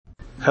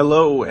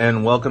Hello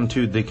and welcome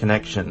to The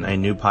Connection, a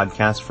new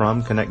podcast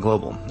from Connect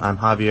Global. I'm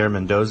Javier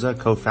Mendoza,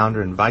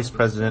 co-founder and vice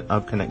president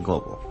of Connect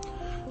Global.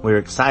 We're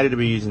excited to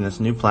be using this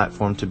new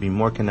platform to be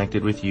more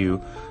connected with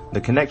you.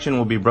 The Connection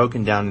will be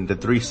broken down into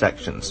three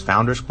sections: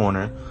 Founders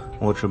Corner,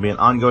 which will be an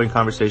ongoing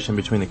conversation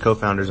between the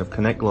co-founders of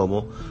Connect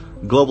Global;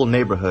 Global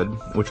Neighborhood,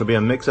 which will be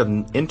a mix of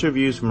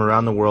interviews from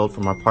around the world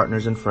from our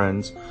partners and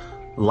friends;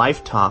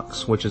 Life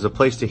Talks, which is a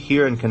place to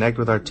hear and connect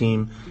with our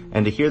team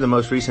and to hear the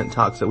most recent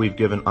talks that we've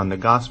given on the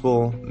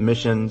gospel,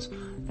 missions,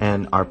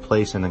 and our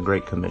place in the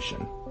Great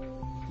Commission.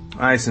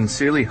 I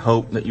sincerely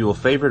hope that you will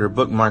favorite or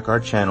bookmark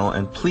our channel,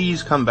 and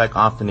please come back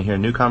often to hear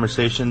new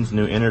conversations,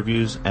 new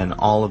interviews, and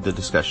all of the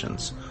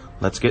discussions.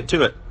 Let's get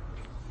to it.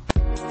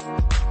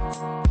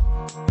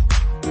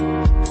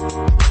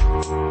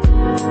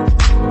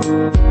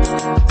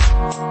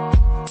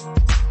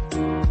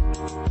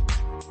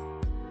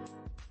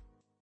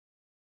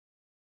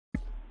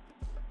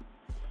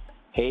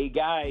 Hey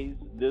guys,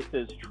 this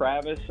is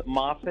Travis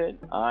Moffitt.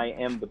 I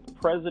am the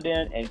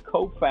president and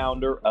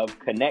co-founder of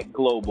Connect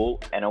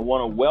Global, and I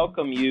want to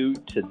welcome you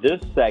to this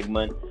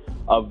segment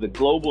of the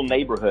Global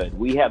Neighborhood.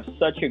 We have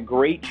such a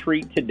great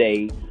treat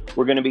today.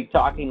 We're going to be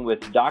talking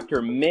with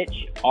Dr.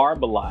 Mitch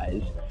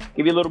Arbeláez.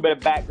 Give you a little bit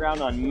of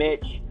background on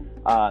Mitch.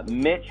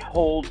 Mitch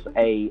holds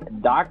a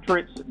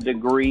doctorate's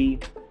degree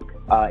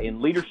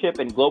in leadership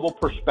and global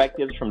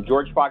perspectives from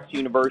George Fox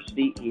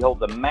University. He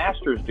holds a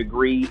master's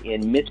degree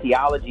in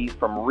missiology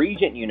from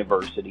Regent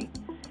University.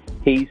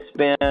 He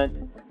spent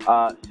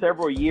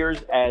several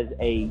years as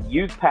a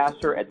youth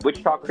pastor at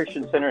Wichita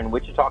Christian Center in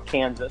Wichita,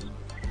 Kansas.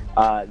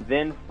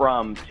 Then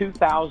from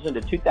 2000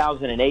 to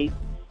 2008,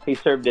 he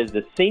served as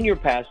the senior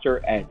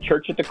pastor at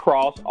Church at the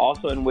Cross,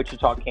 also in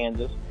Wichita,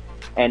 Kansas.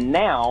 And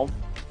now,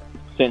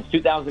 since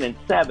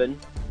 2007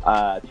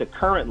 to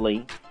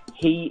currently,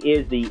 he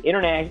is an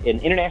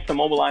international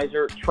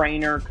mobilizer,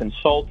 trainer,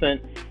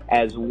 consultant,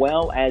 as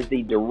well as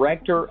the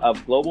director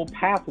of global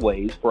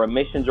pathways for a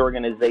missions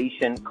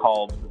organization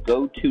called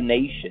Go To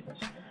Nations.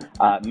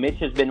 Mitch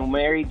has been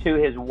married to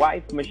his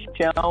wife,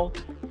 Michelle,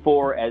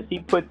 for, as he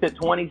puts it,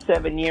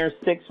 27 years,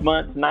 6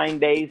 months, 9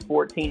 days,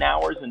 14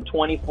 hours, and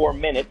 24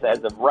 minutes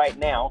as of right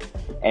now.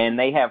 And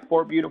they have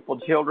 4 beautiful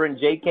children: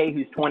 JK,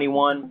 who's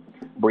 21,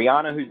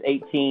 Brianna, who's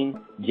 18,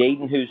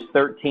 Jaden, who's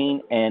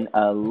 13, and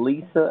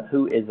Lisa,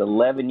 who is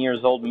 11 years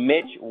old.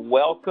 Mitch,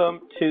 welcome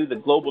to the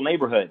Global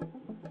Neighborhood.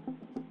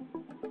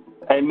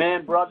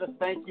 Amen, brother.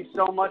 Thank you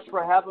so much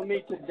for having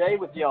me today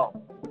with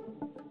y'all.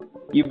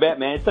 You bet,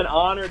 man. It's an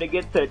honor to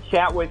get to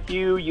chat with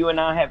you. You and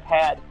I have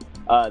had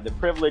the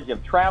privilege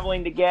of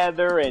traveling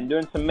together and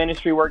doing some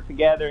ministry work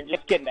together and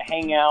just getting to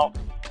hang out.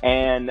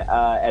 And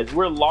as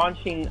we're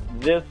launching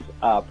this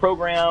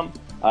program,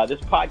 this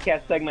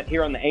podcast segment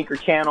here on the Anchor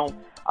channel,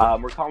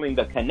 we're calling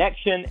The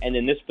Connection, and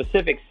in this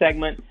specific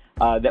segment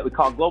that we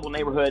call Global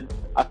Neighborhood,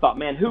 I thought,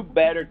 man, who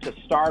better to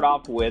start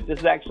off with? This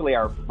is actually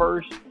our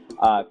first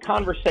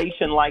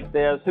conversation like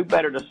this. Who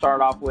better to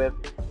start off with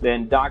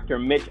than Dr.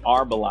 Mitch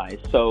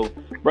Arbeláez? So,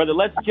 brother,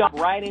 let's jump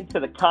right into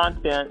the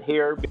content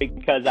here,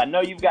 because I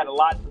know you've got a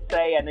lot to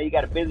say. I know you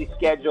got a busy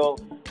schedule,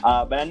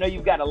 but I know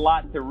you've got a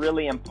lot to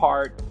really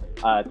impart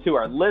to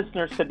our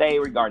listeners today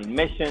regarding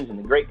missions and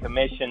the Great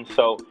Commission.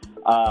 So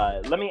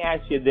let me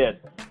ask you this.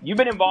 You've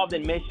been involved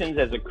in missions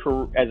as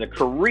a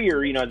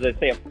career, you know, as I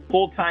say, a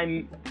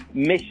full-time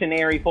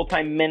missionary,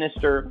 full-time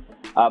minister,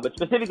 but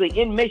specifically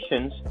in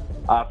missions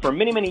for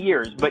many, many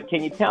years. But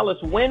can you tell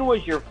us, when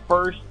was your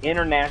first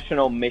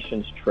international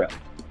missions trip?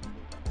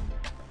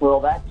 Well,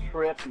 that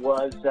trip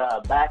was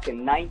back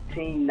in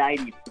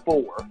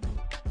 1994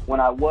 when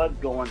I was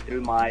going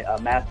through my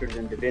master's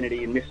in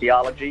divinity and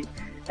missiology,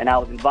 and I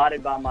was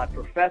invited by my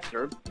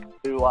professor,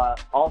 who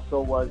also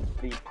was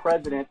the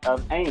president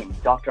of AIMS,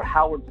 Dr.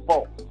 Howard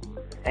Fultz.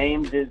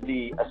 AIMS is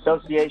the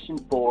Association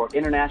for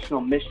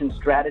International Mission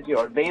Strategy,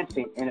 or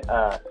Advancing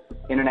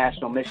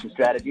International Mission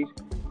Strategies.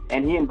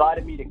 And he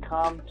invited me to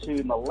come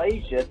to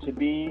Malaysia to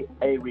be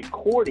a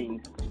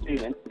recording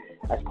student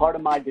as part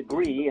of my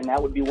degree, and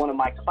that would be one of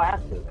my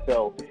classes.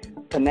 So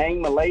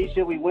Penang,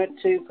 Malaysia, we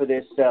went to for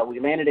this. We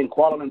landed in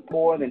Kuala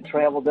Lumpur, then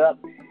traveled up,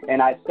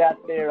 and I sat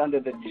there under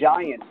the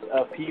giants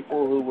of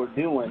people who were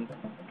doing,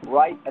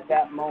 right at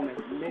that moment,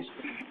 mission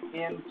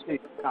into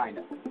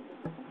China.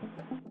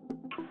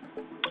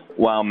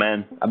 Wow,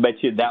 man. I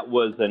bet you that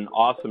was an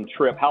awesome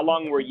trip. How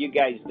long were you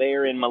guys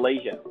there in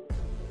Malaysia?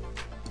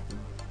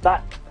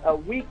 About a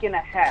week and a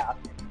half.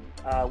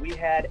 We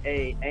had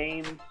a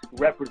AIMS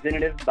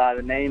representative by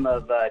the name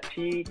of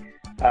T.T.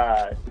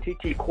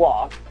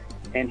 Kwok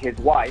and his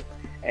wife,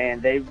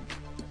 and they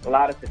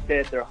allowed us to stay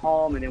at their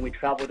home, and then we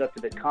traveled up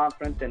to the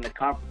conference, and the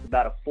conference was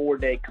about a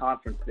 4-day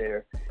conference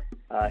there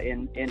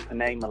in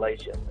Penang,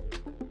 Malaysia.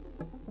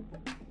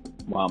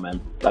 Wow,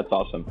 man. That's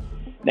awesome.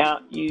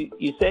 Now,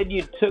 you said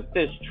you took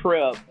this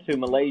trip to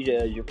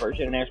Malaysia as your first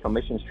international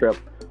missions trip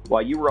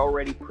while you were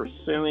already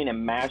pursuing a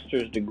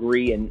master's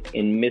degree in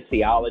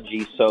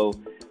missiology. So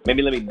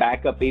maybe let me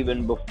back up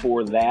even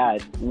before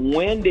that.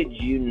 When did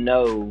you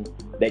know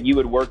that you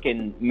would work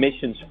in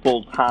missions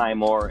full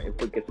time, or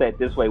if we could say it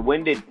this way,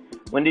 when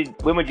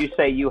would you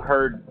say you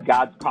heard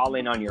God's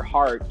calling on your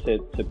heart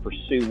to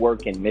pursue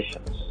work in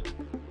missions?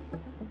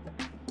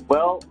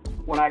 Well,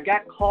 when I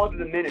got called to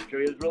the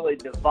ministry, it was really a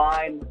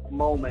divine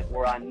moment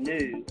where I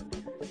knew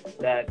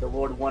that the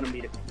Lord wanted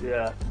me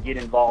to get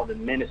involved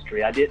in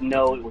ministry. I didn't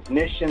know it was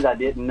missions. I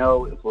didn't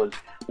know it was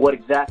what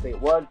exactly it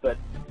was. But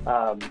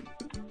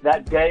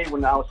that day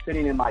when I was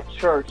sitting in my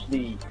church,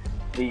 the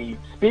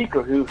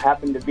speaker, who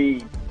happened to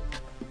be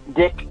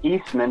Dick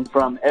Eastman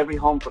from Every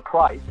Home for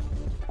Christ,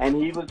 and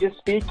he was just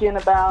speaking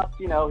about,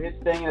 his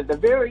thing. And at the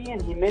very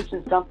end, he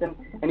mentioned something,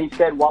 and he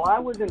said, while I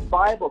was in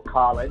Bible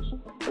college,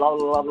 blah,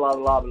 blah, blah,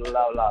 blah, blah,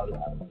 blah, blah, blah.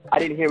 I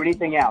didn't hear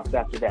anything else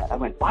after that. I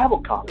went, Bible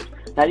college?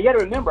 Now, you got to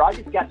remember, I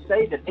just got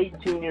saved at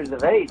 18 years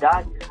of age.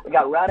 I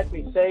got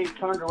radically saved,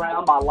 turned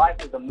around. My life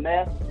was a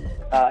mess,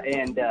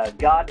 and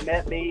God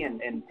met me,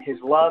 and his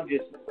love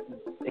just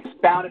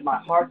expounded my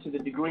heart to the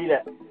degree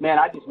that, man,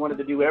 I just wanted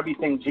to do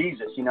everything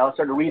Jesus. I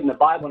started reading the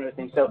Bible and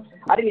everything. So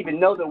I didn't even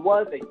know there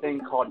was a thing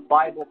called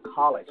Bible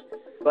college.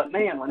 But,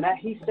 man, when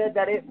he said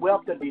that, it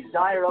welled a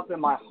desire up in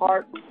my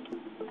heart.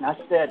 And I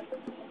said,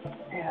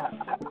 yeah,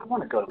 I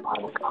want to go to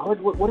Bible college.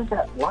 What is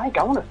that like?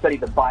 I want to study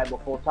the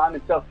Bible full time.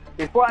 And so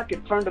before I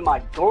could turn to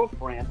my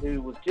girlfriend,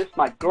 who was just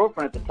my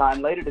girlfriend at the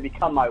time, later to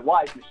become my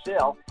wife,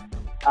 Michelle,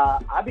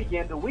 I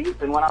began to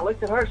weep. And when I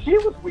looked at her, she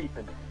was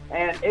weeping.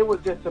 And it was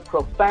just a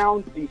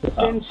profound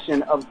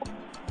descension of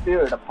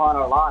Spirit upon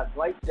our lives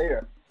right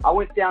there. I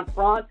went down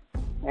front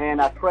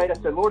and I prayed. I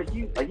said, Lord,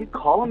 are you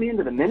calling me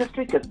into the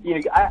ministry? Because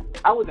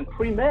I was in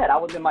pre-med. I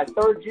was in my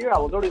third year. I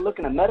was already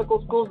looking at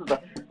medical schools as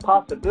a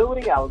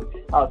possibility. I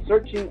was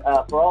searching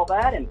for all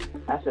that. And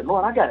I said,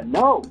 Lord, I got to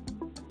know.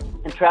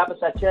 And Travis,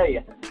 I tell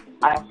you,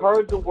 I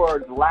heard the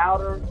words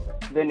louder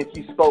than if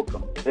you spoke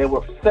them. They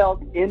were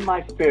felt in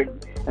my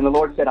spirit. And the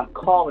Lord said, I'm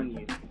calling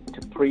you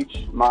to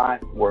preach my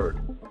word.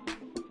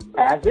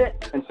 That's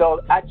it. And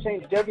so I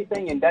changed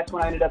everything, and that's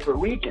when I ended up at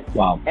Region.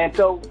 Wow. And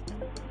so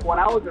when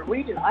I was at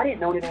Region, I didn't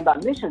know anything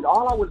about missions.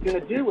 All I was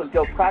going to do was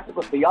go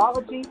practical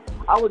theology.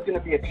 I was going to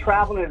be a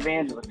traveling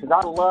evangelist because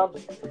I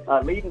loved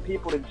leading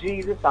people to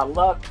Jesus. I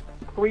loved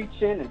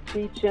preaching and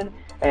teaching,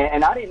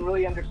 and I didn't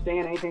really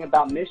understand anything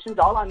about missions.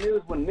 All I knew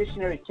is when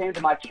missionaries came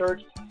to my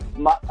church,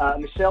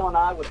 Michelle and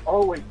I would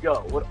always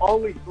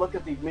look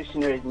at these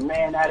missionaries, and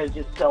man, that is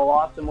just so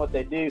awesome what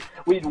they do.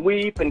 We'd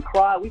weep and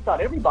cry. We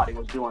thought everybody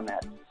was doing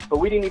that. But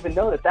we didn't even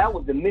know that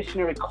was the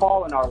missionary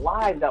call in our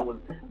lives that was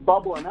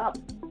bubbling up.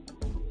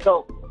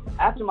 So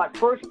after my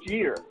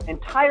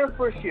entire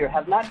first year,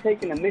 have not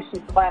taken a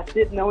missions class,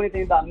 didn't know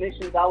anything about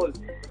missions. I was,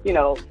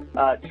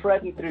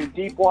 treading through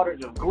deep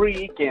waters of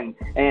Greek and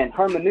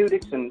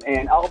hermeneutics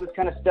and all this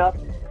kind of stuff.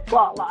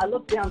 Well, I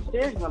looked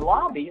downstairs in the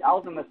lobby. I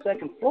was on the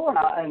second floor,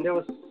 and there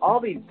was all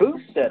these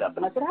booths set up.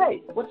 And I said,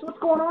 hey, what's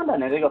going on down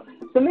there? They go,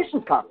 it's a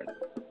missions conference.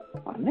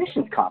 A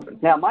missions conference.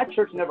 Now, my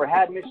church never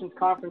had missions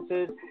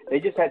conferences. They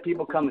just had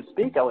people come and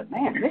speak. I went,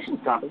 man, missions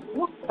conference?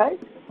 Okay,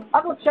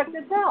 I'll go check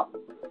this out.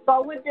 So I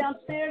went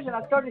downstairs and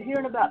I started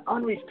hearing about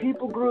unreached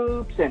people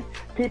groups and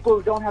people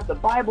who don't have the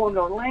Bible in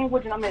their own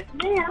language. And I mean,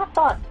 man, I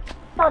thought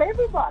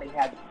everybody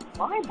had the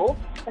Bible,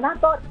 and I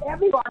thought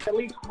everybody at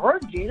least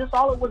heard Jesus.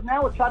 All it was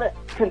now was try to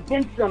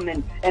convince them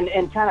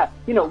and kind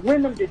of,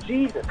 win them to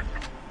Jesus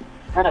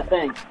kind of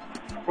thing.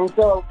 And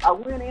so I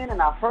went in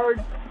and I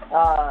heard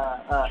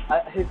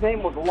his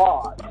name was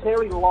Law,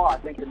 Terry Law, I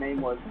think the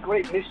name was,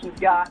 great missions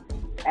guy.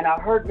 And I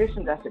heard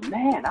missions. I said,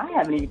 man, I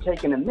haven't even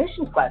taken a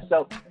missions class.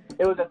 So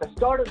it was at the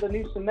start of the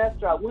new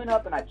semester. I went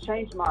up and I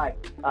changed my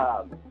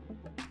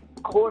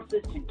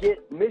courses to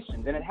get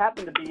missions. And it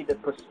happened to be the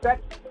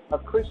Perspective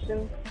of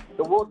Christian,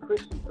 the World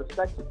Christian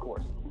Perspective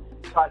course.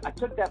 So I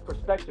took that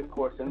perspective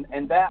course,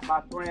 and that,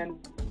 my friend,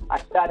 I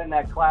sat in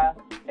that class,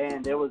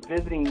 and there was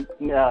visiting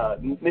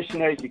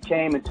missionaries who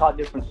came and taught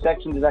different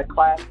sections of that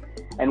class.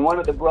 And one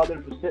of the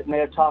brothers was sitting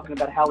there talking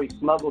about how he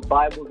smuggled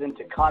Bibles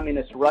into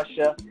communist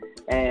Russia.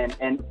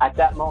 And at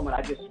that moment,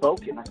 I just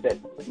spoke it. And I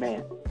said,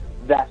 man,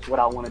 that's what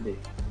I want to do.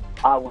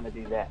 I want to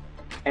do that.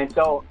 And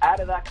so out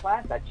of that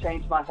class, I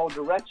changed my whole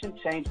direction,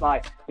 changed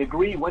my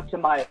degree, went to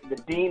the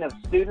dean of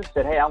students,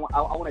 said, hey, I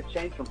want to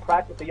change from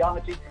practical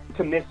theology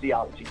to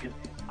missiology because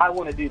I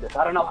want to do this.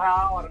 I don't know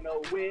how, I don't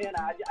know when,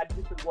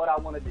 this is what I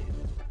want to do.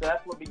 So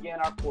that's what began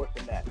our course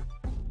in that.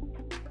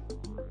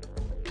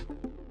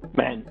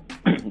 Man,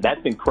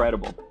 that's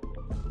incredible.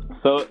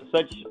 So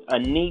such a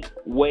neat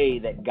way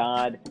that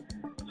God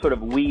sort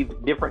of weaves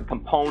different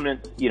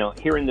components,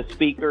 hearing the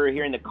speaker,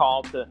 hearing the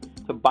call to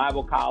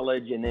Bible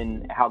college, and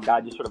then how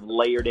God just sort of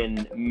layered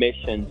in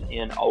missions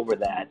in over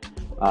that.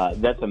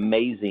 That's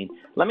amazing.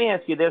 Let me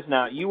ask you this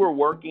now. You were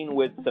working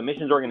with some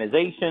missions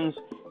organizations,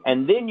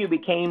 and then you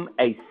became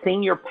a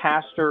senior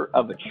pastor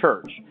of a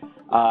church.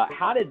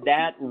 How did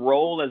that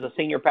role as a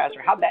senior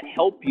pastor, how did that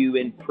help you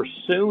in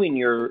pursuing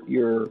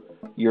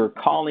your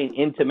calling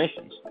into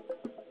missions?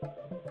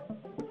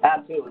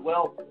 Absolutely.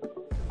 Well,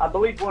 I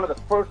believe one of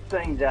the first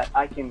things that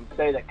I can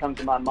say that comes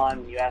to my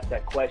mind when you ask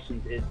that question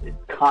is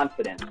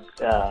confidence.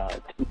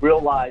 To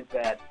realize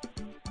that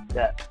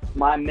that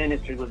my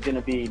ministry was going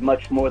to be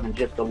much more than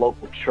just a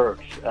local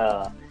church.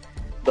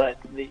 But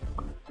the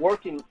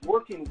working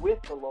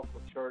with the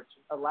local church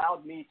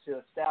allowed me to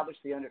establish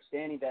the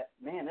understanding that,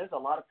 man, there's a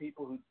lot of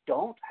people who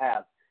don't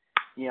have,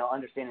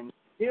 understanding.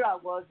 Here I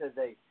was as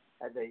a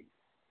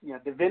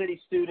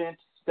divinity student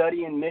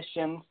studying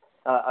missions,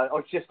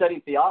 or just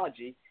studying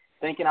theology,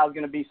 thinking I was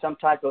going to be some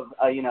type of,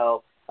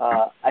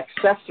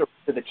 accessory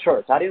to the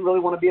church. I didn't really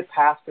want to be a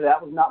pastor.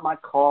 That was not my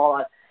call.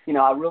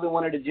 I really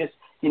wanted to just,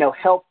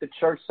 help the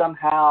church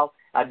somehow.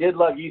 I did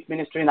love youth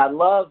ministry, and I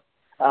loved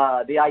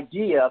the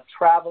idea of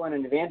traveling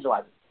and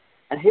evangelizing.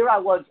 And here I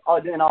was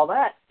doing all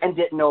that and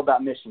didn't know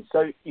about missions.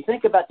 So you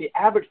think about the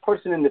average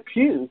person in the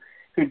pew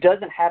who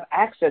doesn't have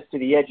access to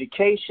the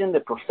education,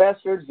 the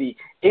professors, the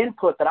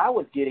input that I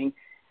was getting,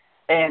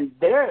 and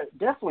they're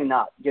definitely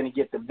not going to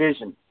get the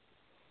vision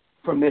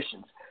for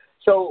missions.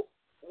 So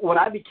when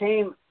I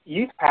became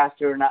youth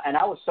pastor and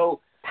I was so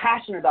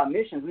passionate about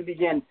missions, we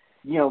began,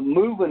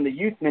 moving the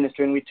youth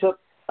ministry, and we took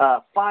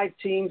 5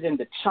 teams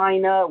into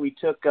China. We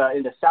took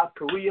into South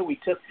Korea. We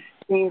took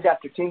teams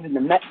after teams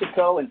into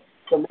Mexico. And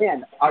so,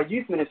 man, our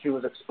youth ministry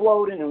was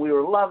exploding, and we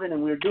were loving,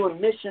 and we were doing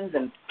missions.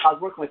 And I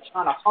was working with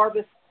China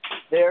Harvest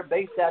there,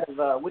 based out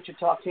of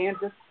Wichita,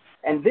 Kansas.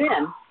 And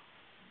then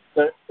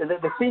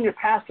the senior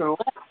pastor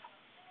left,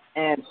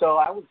 and so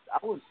I was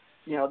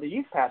the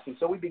youth pastor.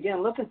 So we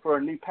began looking for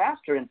a new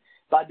pastor, and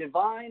by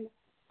divine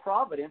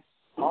providence,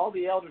 all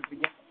the elders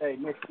began to say,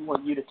 Mitch, we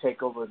want you to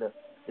take over the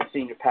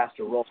senior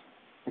pastor role.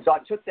 And so I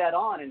took that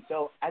on, and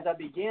so as I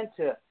began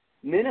to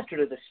minister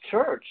to this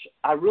church,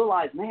 I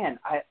realized, man,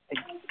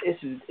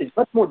 it's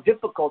much more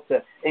difficult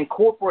to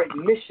incorporate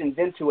missions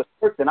into a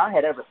church than I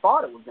had ever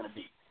thought it was going to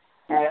be.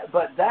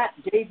 But that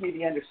gave me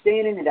the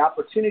understanding and the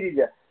opportunity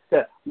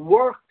to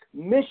work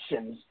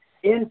missions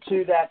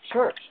into that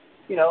church,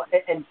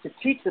 and to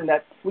teach them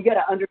that we got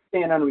to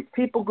understand unreached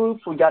people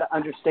groups, we got to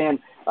understand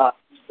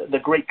the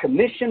Great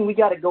Commission, we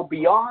got to go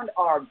beyond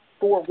our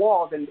 4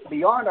 walls and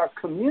beyond our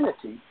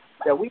community,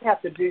 that we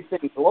have to do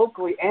things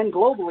locally and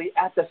globally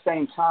at the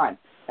same time.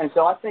 And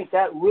so I think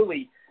that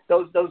really,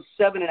 those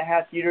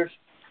 7.5 years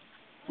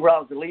where I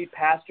was the lead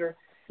pastor,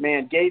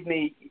 man, gave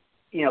me,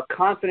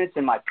 confidence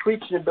in my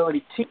preaching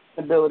ability, teaching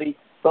ability,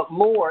 but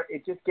more,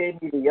 it just gave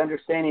me the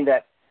understanding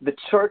that the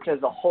church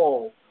as a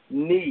whole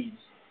needs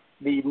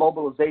the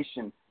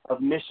mobilization of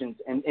missions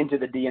and into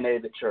the DNA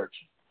of the church.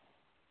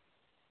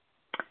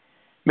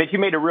 Mitch, you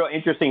made a real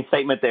interesting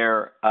statement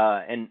there,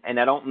 and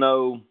I don't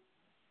know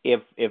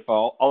if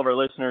all of our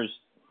listeners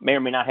may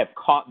or may not have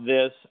caught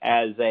this.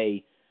 As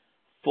a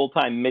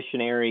full-time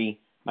missionary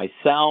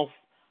myself,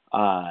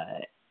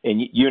 and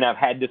you and I have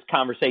had this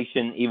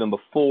conversation even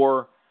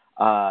before.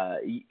 I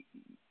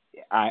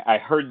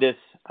heard this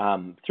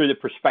through the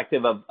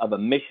perspective of a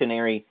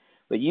missionary,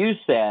 but you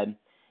said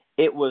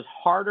it was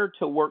harder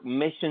to work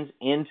missions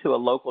into a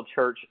local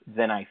church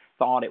than I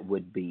thought it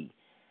would be.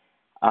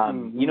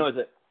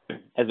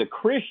 As a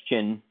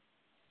Christian,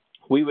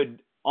 we would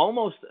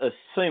almost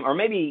assume, or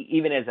maybe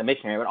even as a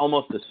missionary, I would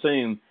almost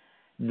assume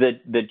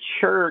that the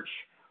church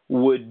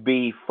would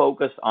be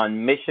focused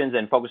on missions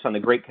and focused on the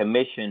Great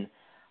Commission.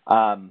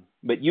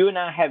 But you and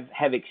I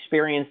have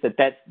experienced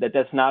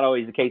that's not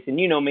always the case. And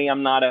you know me,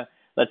 I'm not a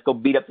let's go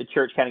beat up the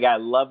church kind of guy. I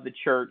love the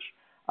church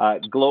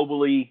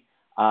globally.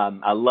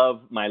 I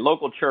love my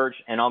local church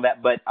and all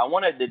that. But I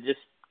wanted to just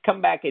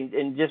come back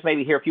and just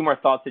maybe hear a few more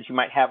thoughts that you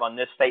might have on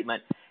this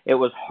statement. It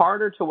was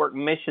harder to work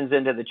missions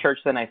into the church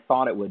than I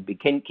thought it would be.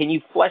 Can you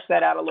flesh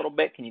that out a little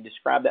bit? Can you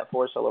describe that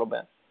for us a little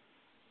bit?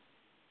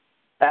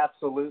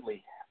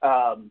 Absolutely.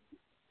 I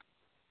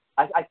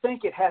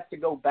think it has to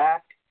go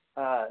back,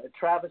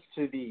 Travis,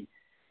 to the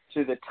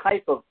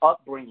type of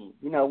upbringing.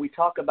 We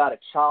talk about a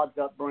child's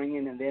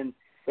upbringing, and then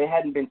they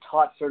hadn't been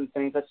taught certain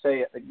things. Let's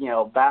say,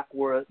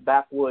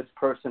 backwoods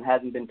person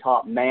hasn't been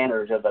taught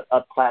manners of an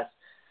up-class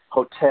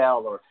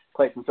hotel or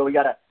place, and so we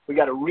got to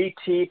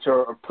reteach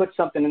or put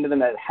something into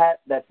them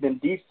that's been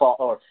default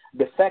or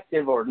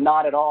defective or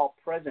not at all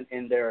present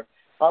in their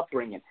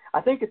upbringing.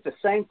 I think it's the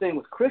same thing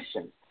with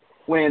Christians.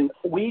 When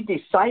we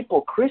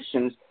disciple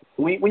Christians,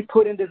 we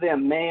put into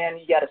them, man,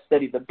 you got to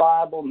study the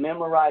Bible,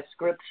 memorize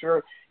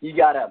Scripture. You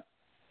got to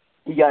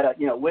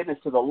witness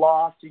to the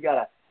lost. You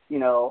got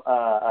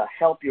to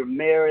help your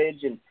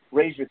marriage and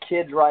raise your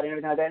kids right and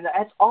everything like that. And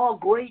that's all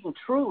great and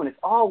true, and it's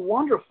all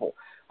wonderful.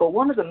 But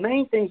one of the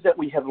main things that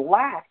we have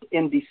lacked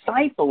in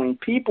discipling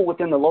people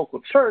within the local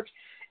church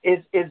is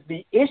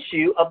the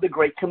issue of the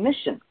Great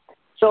Commission.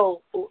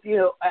 So,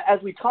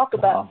 as we talk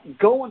about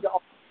going to,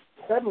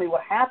 suddenly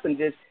what happens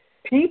is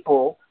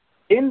people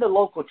in the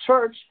local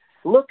church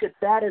look at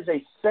that as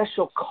a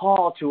special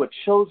call to a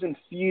chosen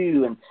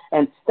few,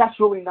 and that's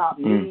really not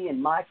me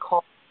and my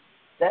call.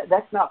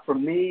 That's not for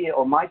me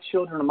or my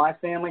children or my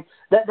family.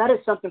 That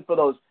is something for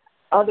those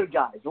other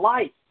guys,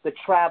 like the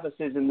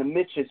Travises and the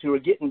Mitches, who are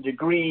getting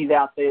degrees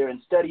out there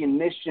and studying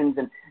missions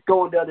and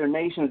going to other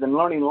nations and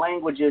learning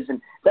languages,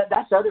 and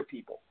that's other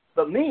people.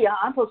 But me,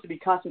 I'm supposed to be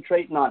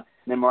concentrating on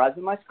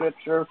memorizing my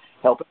Scripture,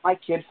 helping my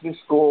kids through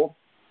school,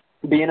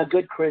 being a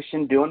good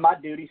Christian, doing my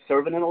duty,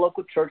 serving in a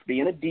local church,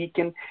 being a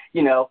deacon,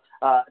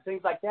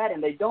 things like that.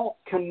 And they don't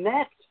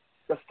connect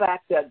the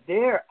fact that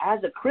they're, as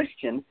a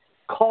Christian,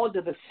 called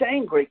to the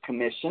same Great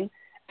Commission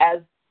as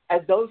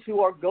those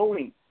who are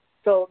going.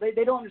 So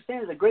they don't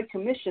understand that the Great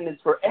Commission is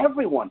for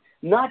everyone,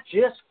 not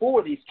just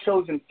for these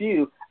chosen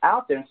few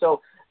out there. And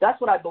so that's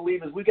what I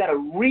believe is we got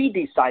to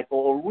re-disciple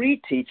or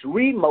reteach,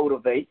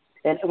 re-motivate,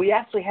 and we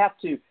actually have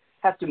to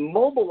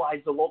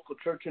mobilize the local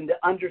church into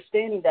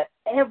understanding that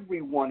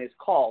everyone is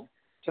called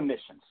to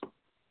missions.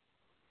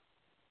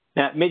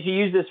 Now, Mitch, you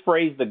use this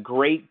phrase, the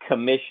Great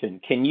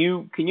Commission. Can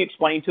you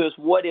explain to us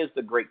what is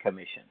the Great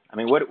Commission? I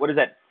mean, what does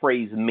that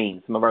phrase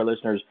mean? Some of our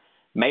listeners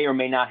may or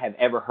may not have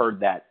ever heard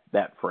that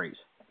phrase.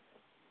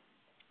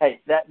 Hey,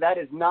 that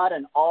is not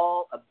at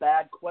all a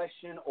bad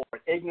question or an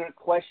ignorant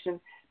question,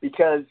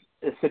 because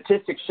the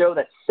statistics show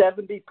that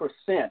 70%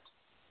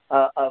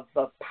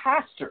 of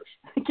pastors,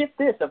 get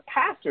this, of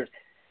pastors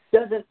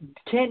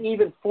can't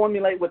even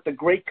formulate what the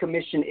Great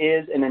Commission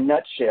is in a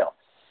nutshell.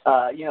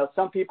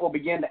 Some people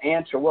begin to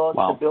answer, well, it's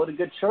to build a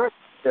good church,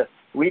 to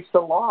reach the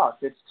lost,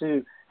 it's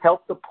to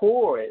help the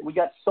poor. We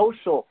got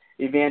social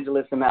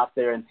evangelism out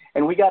there,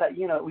 and we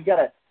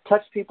gotta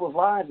touch people's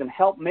lives and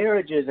help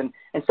marriages, and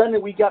suddenly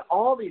we got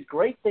all these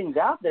great things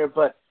out there,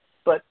 but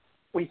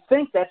we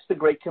think that's the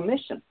Great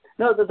Commission.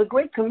 No, the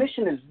Great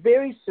Commission is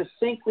very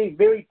succinctly,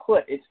 very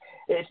put.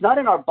 It's not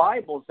in our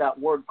Bibles, that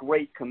word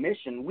Great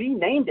Commission. We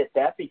named it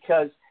that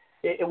because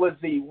it was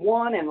the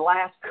one and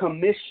last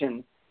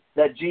commission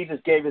that Jesus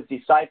gave his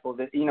disciples.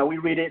 We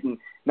read it in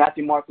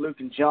Matthew, Mark, Luke,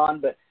 and John,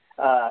 but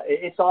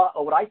it's all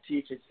what I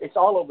teach. It's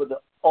all over the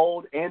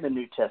Old and the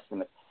New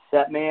Testament.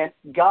 That, man,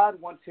 God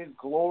wants his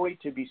glory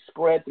to be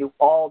spread through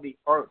all the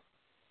earth.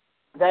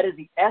 That is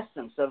the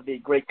essence of the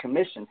Great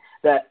Commission,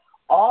 that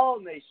all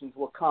nations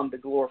will come to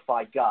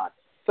glorify God.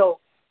 So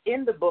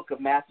in the book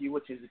of Matthew,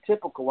 which is a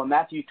typical one,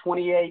 Matthew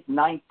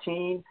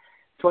 28:19,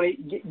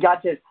 20, God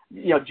says,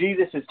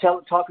 Jesus is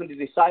talking to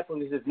the disciples,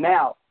 and he says,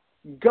 now,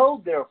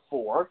 go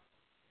therefore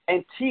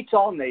and teach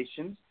all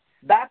nations,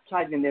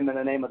 baptizing them in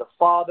the name of the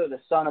Father,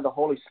 the Son, and the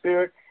Holy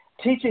Spirit,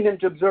 teaching them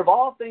to observe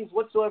all things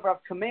whatsoever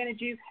I've commanded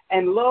you,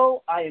 and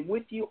lo, I am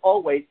with you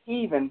always,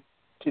 even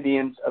to the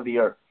ends of the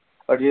earth,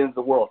 or the ends of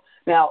the world.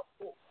 Now,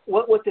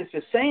 what this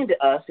is saying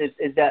to us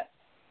is that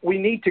we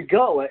need to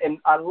go, and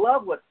I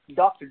love what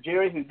Dr.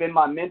 Jerry, who's been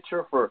my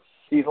mentor for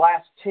these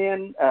last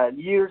 10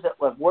 years that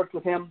I've worked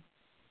with him,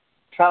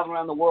 traveling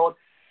around the world,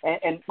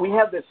 and we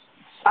have this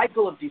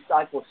cycle of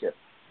discipleship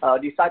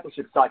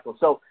cycle.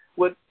 So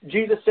what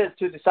Jesus says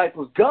to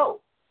disciples,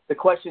 go. The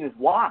question is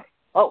why?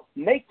 Oh,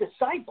 make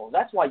disciples.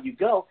 That's why you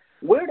go.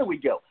 Where do we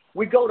go?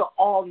 We go to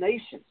all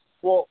nations.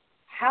 Well,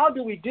 how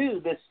do we do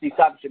this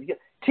discipleship?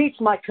 Teach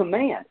my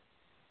command.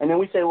 And then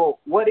we say, well,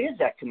 what is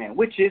that command?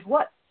 Which is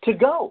what? To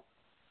go.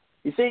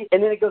 You see?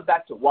 And then it goes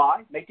back to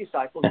why, make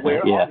disciples,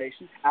 where, all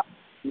nations, how.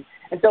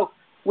 And so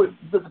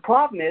the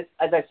problem is,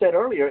 as I said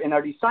earlier, in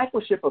our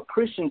discipleship of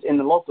Christians in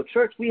the local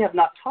church, we have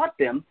not taught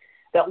them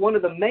that one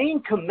of the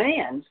main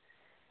commands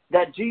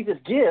that Jesus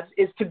gives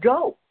is to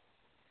go.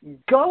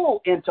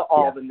 Go into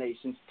all the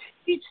nations,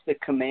 teach the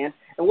command.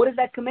 And what is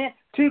that command?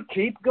 To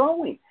keep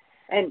going.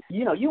 And,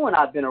 you and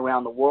I have been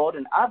around the world,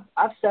 and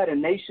I've sat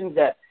in nations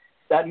that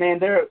man,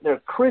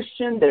 they're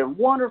Christian, they're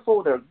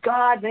wonderful, they're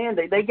God, man.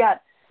 They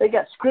got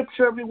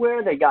scripture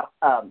everywhere. They got,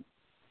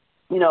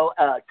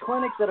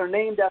 clinics that are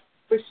named after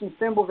Christian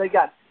symbols. They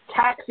got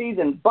taxis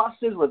and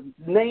buses with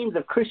names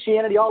of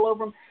Christianity all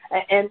over them.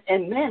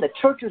 And man, the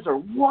churches are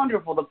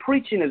wonderful. The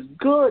preaching is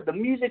good. The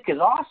music is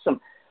awesome.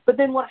 But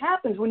then what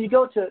happens when you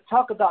go to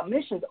talk about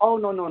missions? Oh,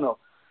 no.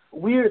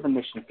 We're the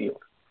mission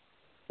field.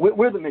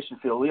 We're the mission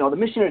field. The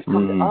missionaries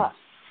come to us.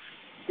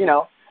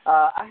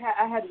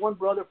 I had one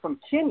brother from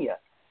Kenya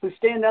who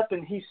stand up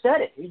and he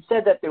said it. He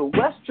said that the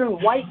Western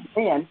white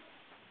man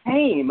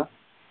came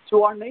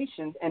to our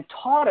nations and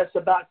taught us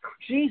about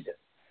Jesus,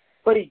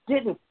 but he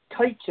didn't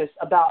teach us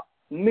about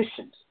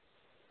missions,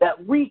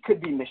 that we could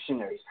be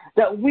missionaries,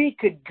 that we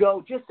could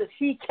go just as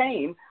he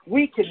came,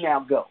 we could now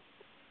go.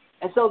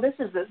 And so this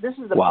is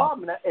the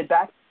problem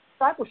back to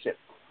discipleship.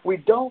 We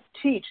don't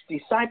teach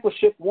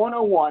discipleship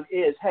 101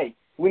 is, hey,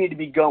 we need to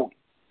be going.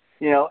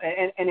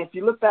 And if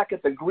you look back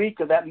at the Greek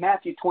of that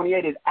Matthew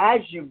 28, is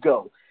as you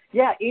go.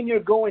 Yeah, in your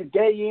going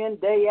day in,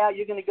 day out,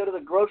 you're going to go to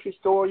the grocery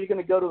store, you're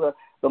going to go to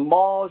the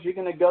malls, you're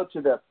going to go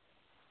to the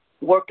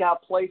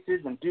workout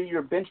places and do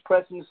your bench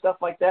pressing and stuff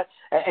like that.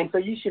 And so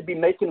you should be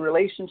making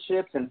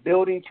relationships and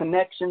building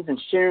connections and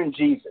sharing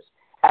Jesus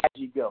as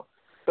you go.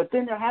 But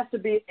then there has to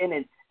be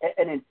an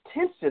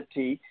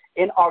intensity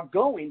in our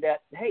going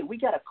that, hey, we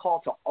got a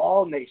call to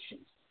all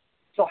nations.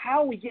 So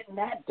how are we getting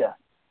that done?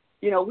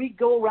 We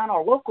go around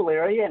our local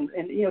area and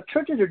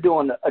churches are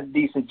doing a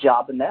decent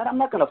job in that. I'm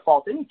not going to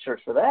fault any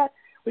church for that.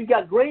 We've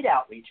got great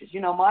outreaches.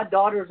 My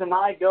daughters and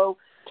I go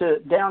to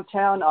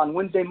downtown on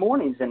Wednesday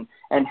mornings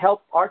and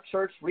help our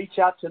church reach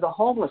out to the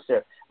homeless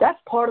there. That's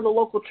part of the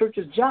local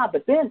church's job.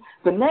 But then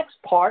the next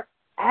part,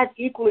 as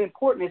equally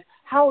important, is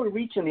How are we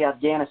reaching the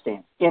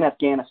Afghanistan in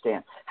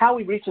Afghanistan? How are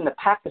we reaching the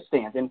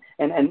Pakistan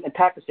in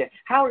Pakistan?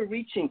 How are we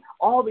reaching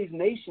all these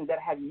nations that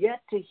have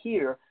yet to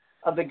hear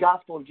of the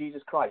gospel of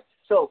Jesus Christ?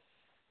 So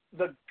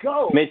the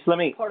goal. Mitch,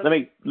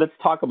 let's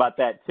talk about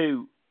that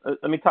too.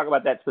 Let me talk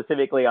about that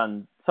specifically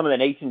on some of the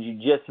nations you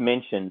just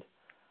mentioned,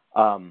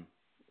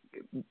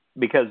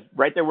 because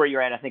right there where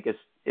you're at, I think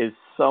is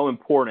so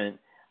important.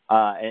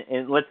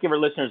 And let's give our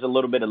listeners a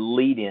little bit of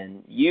lead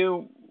in.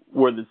 You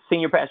were the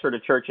senior pastor at a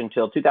church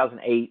until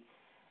 2008,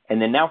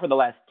 and then now for the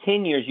last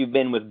 10 years you've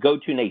been with Go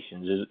To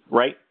Nations, is it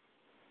right?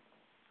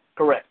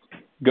 Correct.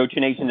 Go To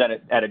Nations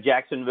out of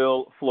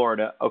Jacksonville,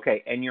 Florida.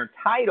 Okay, and your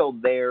title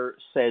there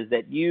says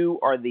that you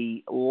are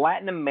the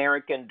Latin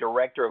American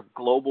Director of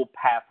Global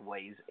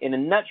Pathways. In a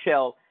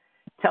nutshell,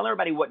 tell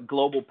everybody what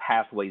Global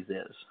Pathways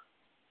is.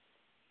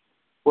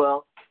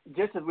 Well,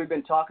 just as we've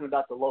been talking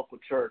about the local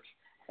church,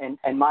 and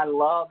my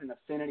love and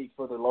affinity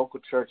for the local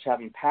church,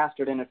 having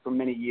pastored in it for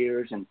many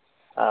years and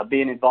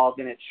being involved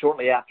in it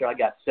shortly after I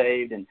got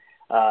saved, and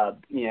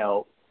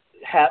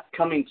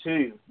coming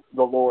to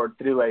the Lord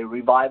through a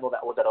revival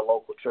that was at a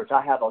local church.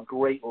 I have a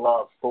great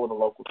love for the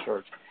local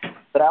church,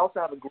 but I also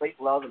have a great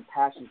love and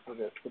passion for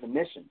the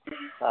mission,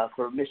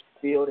 for mission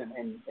field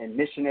and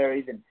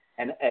missionaries,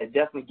 and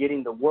definitely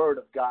getting the word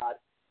of God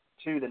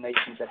to the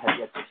nations that have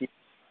yet to hear.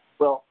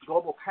 Well,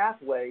 Global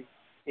Pathway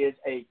is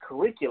a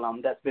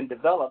curriculum that's been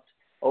developed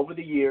over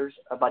the years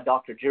by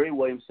Dr. Jerry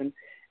Williamson,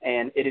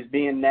 and it is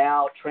being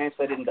now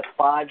translated into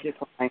 5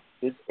 different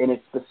languages, and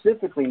it's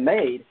specifically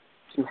made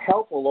to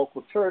help a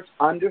local church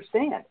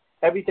understand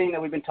everything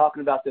that we've been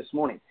talking about this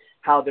morning,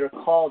 how they're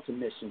called to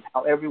missions,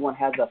 how everyone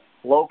has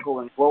a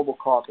local and global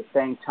call at the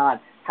same time,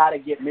 how to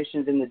get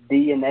missions in the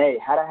DNA,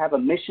 how to have a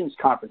missions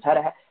conference,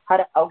 how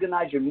to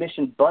organize your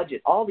mission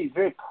budget, all these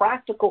very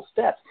practical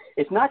steps.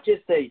 It's not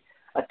just a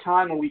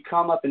time when we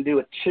come up and do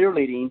a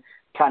cheerleading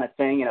kind of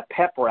thing and a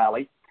pep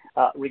rally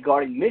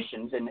regarding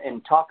missions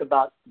and talk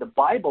about the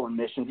Bible and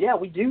missions. Yeah,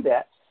 we do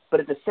that. But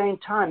at the same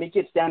time, it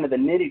gets down to the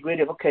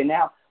nitty-gritty of, okay,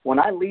 now when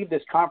I leave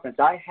this conference,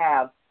 I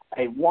have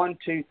a 1,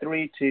 2,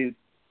 3 to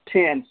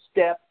 10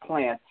 step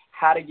plan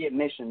how to get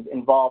missions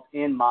involved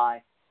in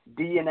my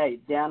DNA,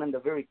 down in the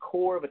very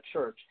core of a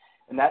church.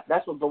 And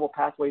that's what Global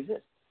Pathways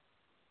is.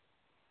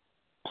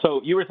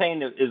 So you were saying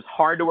that it's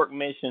hard to work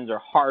missions or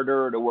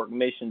harder to work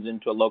missions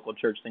into a local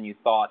church than you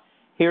thought.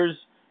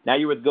 Now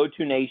you're with Go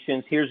To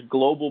Nations. Here's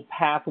Global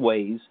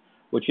Pathways,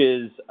 which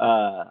is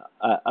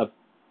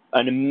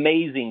an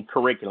amazing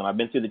curriculum. I've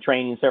been through the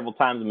training several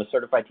times. I'm a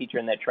certified teacher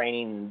in that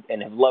training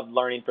and have loved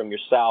learning from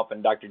yourself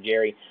and Dr.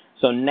 Jerry.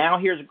 So now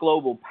here's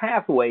Global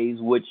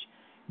Pathways, which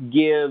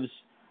gives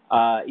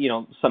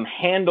some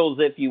handles,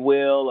 if you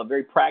will, a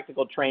very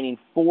practical training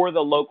for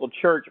the local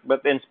church.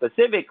 But then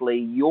specifically,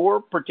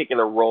 your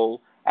particular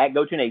role at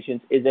Go To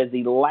Nations is as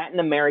the Latin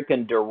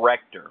American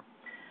Director.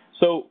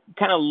 So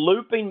kind of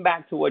looping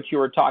back to what you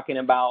were talking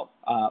about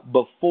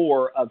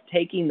before of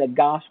taking the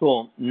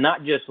gospel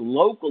not just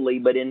locally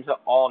but into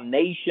all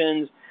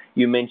nations.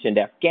 You mentioned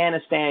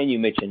Afghanistan. You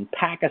mentioned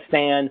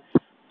Pakistan.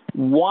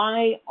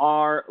 Why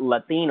are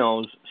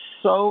Latinos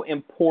so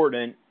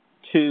important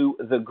to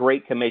the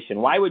Great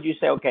Commission? Why would you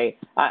say, okay,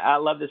 I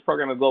love this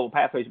program of Global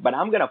Pathways, but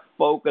I'm going to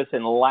focus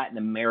in Latin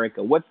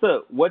America? What's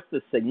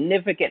the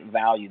significant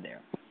value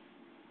there?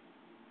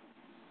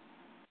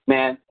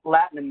 Man,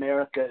 Latin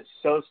America is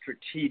so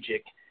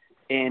strategic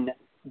in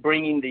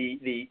bringing the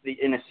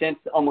in a sense,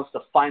 almost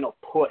the final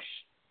push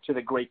to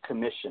the Great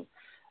Commission.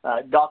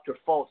 Dr.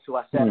 Fultz, who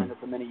I sat under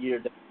for many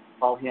years, I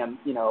call him,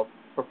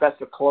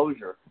 Professor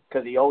Closure,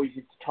 because he always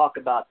used to talk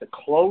about the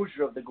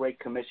closure of the Great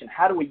Commission.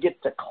 How do we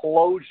get to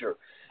closure?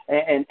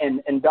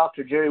 And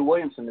Dr. Jerry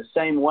Williamson, the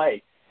same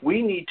way.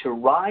 We need to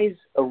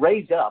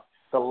raise up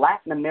the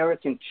Latin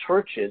American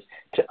churches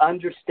to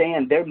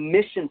understand their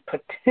mission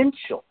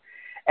potential.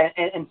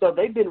 And so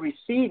they've been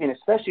receiving,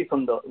 especially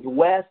from the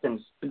West and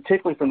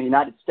particularly from the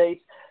United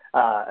States,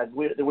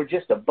 we're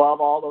just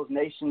above all those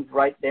nations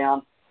right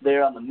down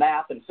there on the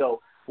map. And so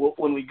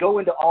when we go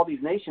into all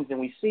these nations and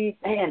we see,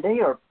 man, they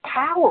are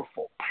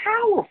powerful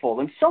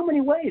in so many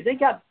ways. They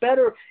got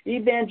better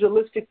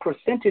evangelistic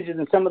percentages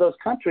in some of those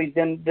countries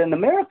than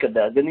America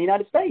does, than the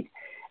United States.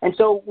 And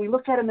so we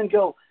look at them and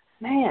go,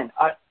 man,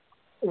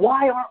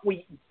 why aren't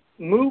we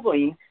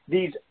moving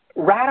these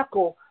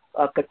radical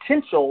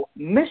potential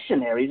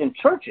missionaries and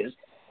churches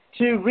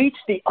to reach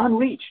the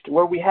unreached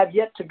where we have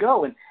yet to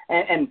go?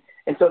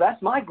 And so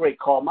that's my great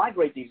call, my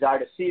great desire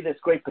to see this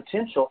great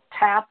potential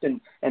tapped and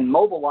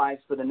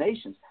mobilized for the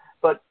nations.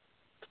 But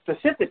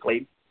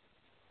specifically,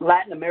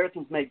 Latin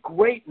Americans make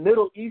great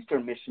Middle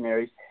Eastern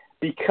missionaries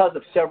because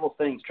of several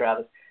things,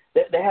 Travis.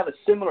 They have a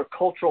similar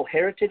cultural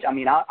heritage. I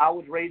mean, I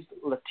was raised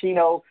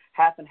Latino,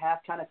 half and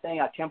half kind of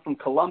thing. I came from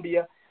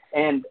Colombia,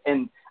 and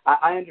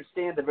I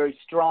understand the very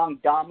strong,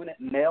 dominant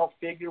male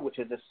figure, which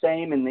is the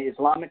same in the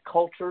Islamic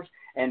cultures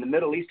and the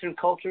Middle Eastern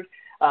cultures.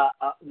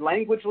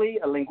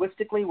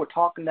 Linguistically, we're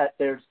talking that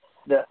there's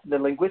the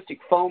linguistic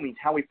phonemes,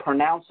 how we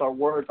pronounce our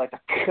words, like a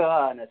k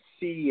and a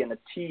c and a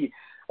t.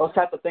 Those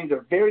type of things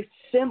are very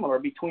similar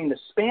between the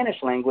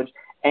Spanish language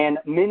and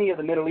many of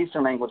the Middle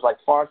Eastern languages like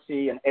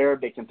Farsi and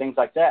Arabic and things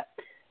like that.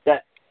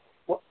 That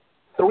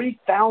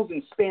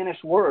 3,000 Spanish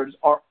words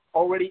are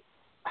already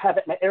have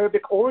an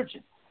Arabic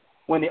origin.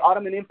 When the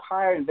Ottoman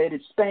Empire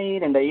invaded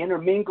Spain and they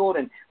intermingled,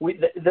 and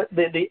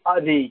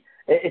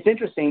it's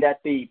interesting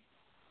that the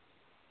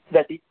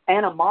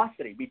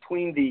animosity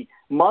between the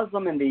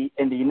Muslim and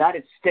the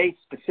United States,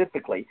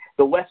 specifically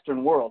the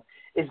Western world,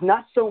 is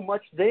not so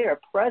much there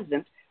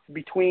present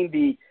between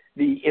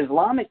the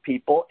Islamic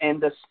people and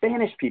the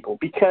Spanish people,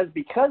 because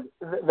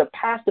the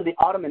past of the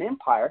Ottoman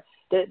Empire,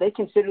 they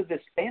consider the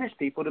Spanish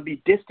people to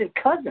be distant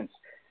cousins.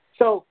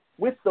 So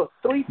with the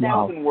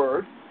 3,000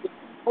 words, with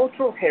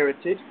cultural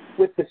heritage,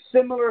 with the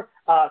similar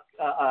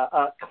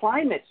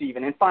climates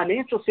even and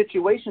financial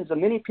situations of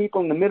many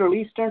people in the Middle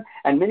Eastern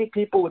and many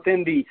people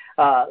within the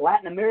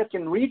Latin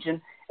American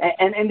region,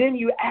 and then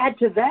you add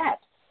to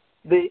that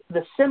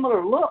the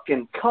similar look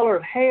and color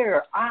of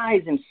hair,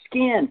 eyes, and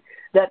skin,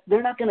 that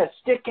they're not going to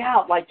stick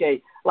out like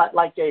a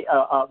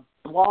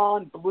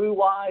blonde,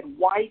 blue-eyed,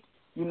 white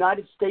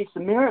United States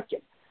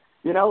American.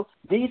 You know,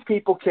 these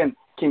people can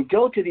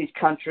go to these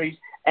countries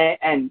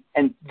and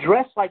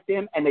dress like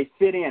them, and they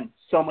fit in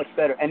so much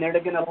better. And they're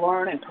going to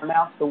learn and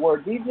pronounce the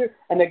words easier,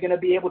 and they're going to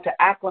be able to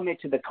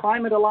acclimate to the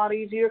climate a lot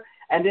easier.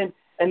 And then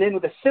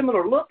with a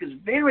similar look is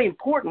very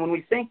important when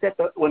we think that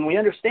when we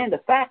understand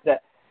the fact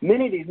that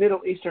many of these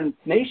Middle Eastern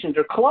nations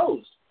are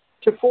closed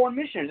to foreign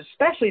missionaries,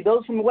 especially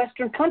those from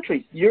Western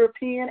countries,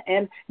 European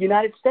and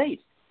United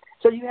States.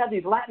 So you have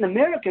these Latin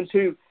Americans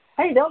who,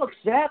 hey, they'll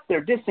accept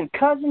their distant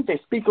cousins. They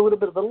speak a little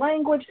bit of the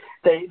language.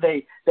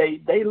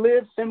 They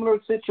live similar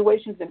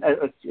situations and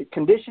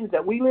conditions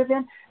that we live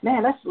in.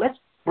 Man, let's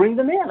bring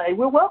them in. Hey,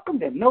 we'll welcome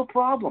them, no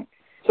problem.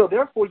 So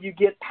therefore, you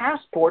get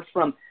passports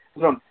from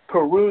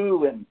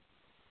Peru and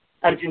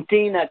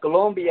Argentina,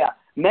 Colombia,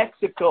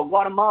 Mexico,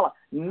 Guatemala,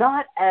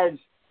 not as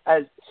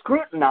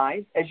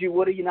scrutinized as you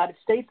would a United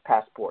States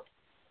passport.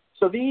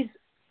 So these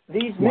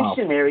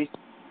missionaries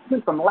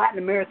from Latin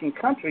American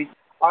countries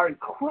are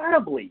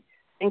incredibly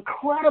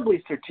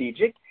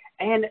strategic,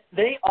 and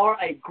they are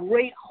a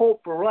great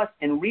hope for us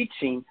in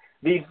reaching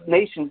these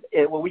nations,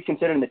 what we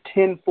consider in the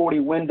 1040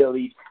 window,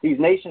 these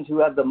nations who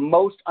have the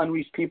most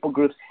unreached people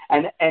groups,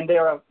 and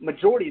there are a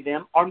majority of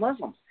them are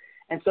Muslims.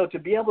 And so to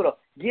be able to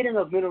get in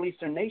those Middle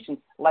Eastern nations,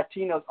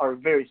 Latinos are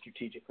very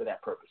strategic for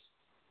that purpose.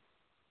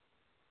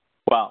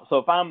 Well, so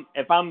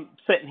if I'm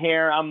sitting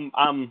here, I'm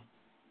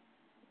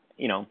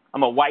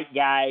a white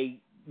guy,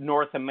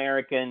 North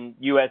American,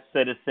 U.S.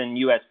 citizen,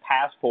 U.S.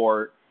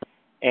 passport,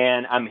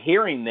 and I'm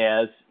hearing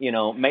this,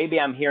 maybe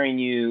I'm hearing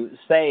you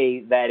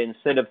say that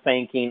instead of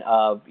thinking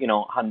of,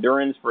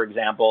 Hondurans, for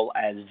example,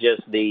 as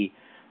just the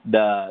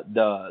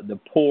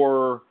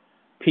poor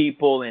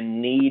people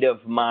in need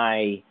of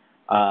my,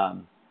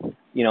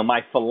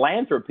 my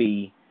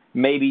philanthropy,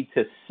 maybe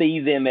to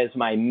see them as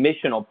my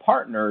missional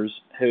partners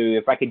who,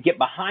 if I could get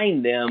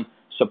behind them,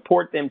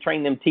 support them,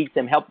 train them, teach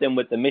them, help them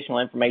with the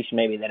missional information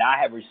maybe that I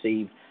have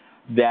received,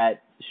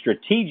 that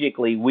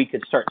strategically we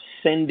could start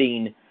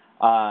sending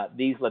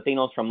these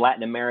Latinos from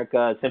Latin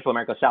America, Central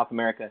America, South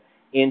America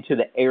into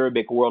the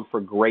Arabic world for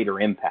greater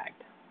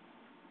impact.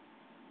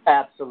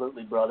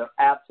 Absolutely, brother.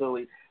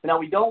 Absolutely. Now,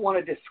 we don't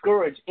want to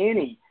discourage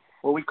any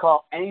what we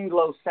call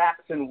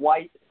Anglo-Saxon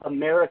white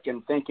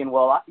American thinking,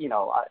 well, I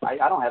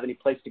don't have any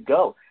place to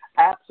go.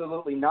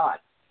 Absolutely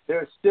not.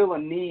 There is still a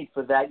need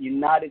for that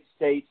United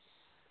States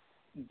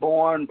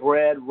born,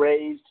 bred,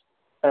 raised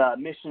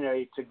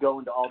missionary to go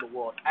into all the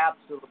world.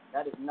 Absolutely.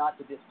 That is not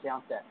to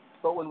discount that.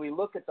 But when we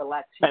look at the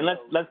Latinos... And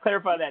let's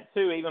clarify that,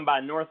 too. Even by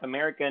North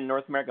American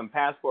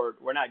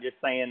passport, we're not just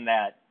saying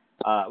that,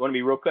 I want to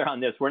be real clear on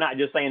this. We're not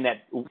just saying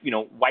that,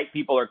 white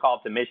people are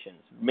called to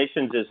missions.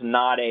 Missions is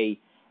not a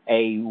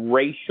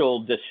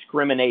racial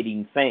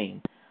discriminating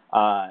thing.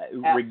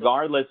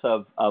 Regardless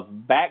of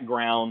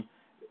background,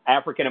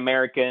 African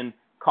American,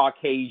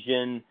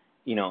 Caucasian,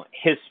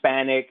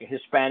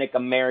 Hispanic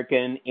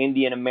American,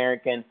 Indian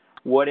American,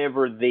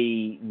 whatever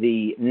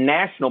the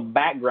national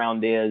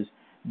background is,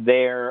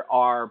 there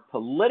are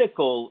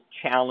political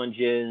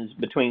challenges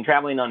between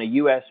traveling on a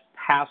U.S.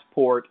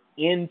 passport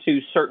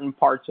into certain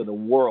parts of the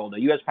world. A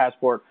U.S.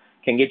 passport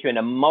can get you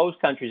into most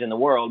countries in the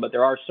world, but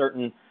there are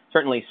certain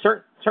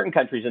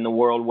countries in the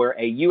world where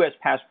a U.S.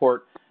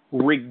 passport,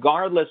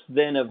 regardless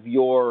then of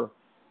your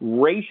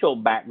racial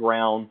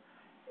background,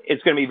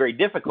 it's going to be very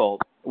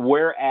difficult.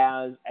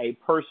 Whereas a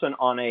person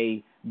on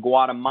a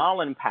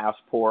Guatemalan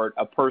passport,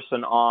 a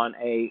person on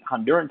a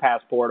Honduran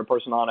passport, a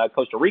person on a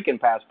Costa Rican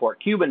passport,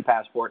 Cuban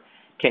passport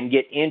can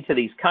get into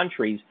these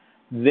countries.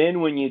 Then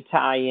when you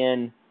tie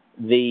in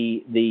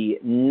the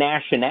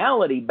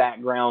nationality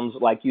backgrounds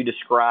like you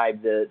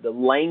described, the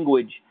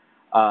language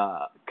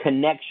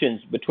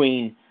connections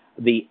between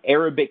the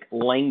Arabic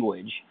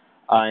language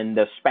and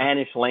the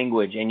Spanish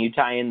language, and you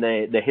tie in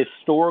the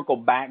historical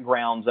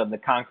backgrounds of the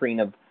conquering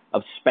of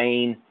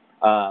Spain,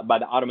 by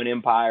the Ottoman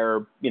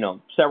Empire,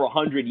 several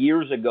hundred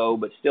years ago,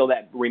 but still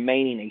that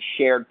remaining a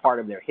shared part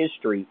of their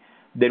history,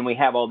 then we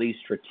have all these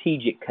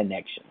strategic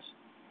connections.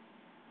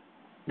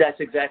 That's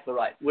exactly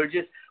right.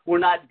 We're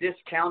not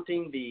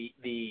discounting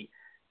the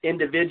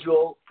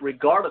individual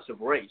regardless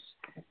of race.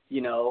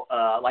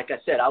 Like I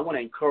said, I want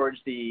to encourage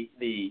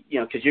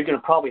because you're going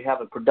to probably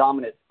have a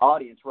predominant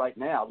audience right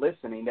now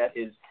listening that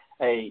is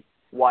a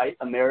white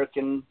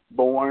American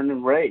born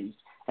and raised.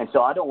 And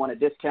so I don't want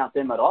to discount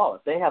them at all.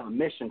 If they have a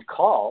mission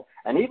call,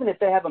 and even if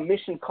they have a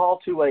mission call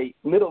to a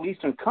Middle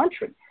Eastern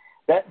country,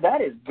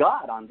 that is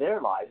God on their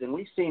lives. And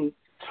we've seen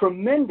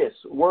tremendous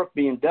work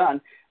being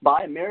done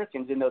by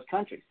Americans in those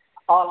countries.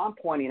 All I'm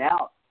pointing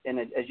out, and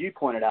as you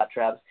pointed out,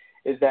 Travis,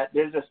 is that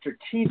there's a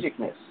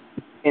strategicness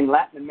in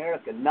Latin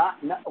America.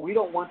 We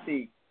don't want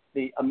the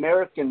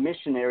American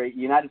missionary,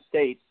 United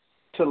States,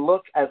 to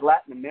look at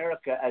Latin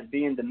America as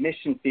being the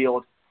mission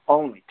field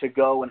only, to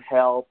go and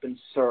help and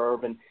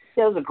serve. And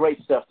those are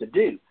great stuff to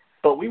do.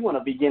 But we want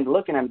to begin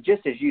looking at them,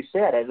 just as you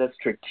said, as a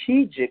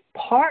strategic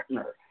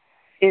partner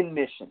in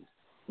missions.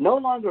 No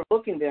longer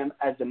looking at them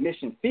as a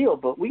mission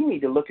field, but we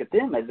need to look at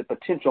them as a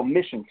potential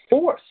mission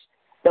force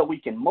that we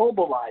can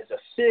mobilize,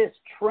 assist,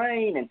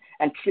 train,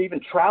 and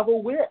even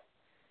travel with,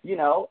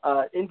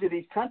 into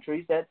these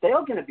countries that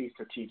they're going to be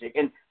strategic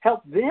and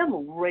help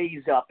them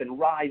raise up and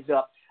rise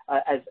up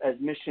as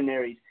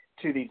missionaries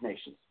to these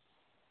nations.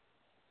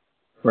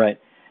 Right.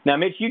 Now,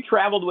 Mitch, you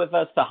traveled with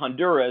us to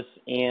Honduras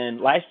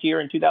last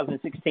year in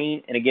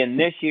 2016 and again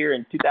this year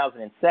in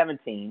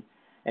 2017.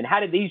 And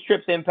how did these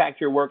trips impact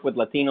your work with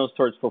Latinos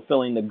towards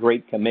fulfilling the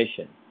Great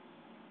Commission?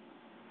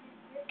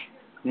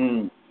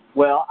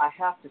 Well, I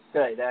have to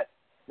say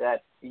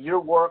that your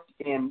work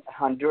in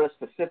Honduras,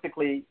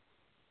 specifically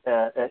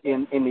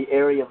in the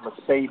area of La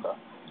Ceiba,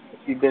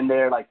 you've been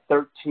there like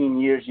 13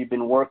 years. You've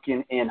been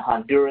working in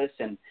Honduras,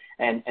 and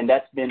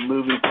that's been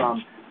moving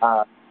from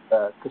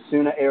the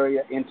Casuna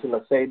area into La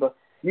Ceiba.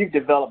 You've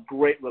developed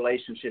great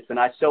relationships, and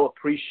I so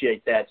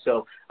appreciate that.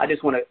 So I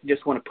just want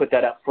to put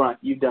that up front.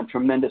 You've done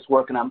tremendous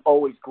work, and I'm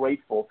always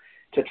grateful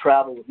to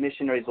travel with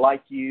missionaries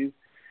like you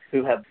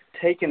who have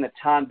taken the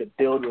time to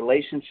build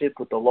relationships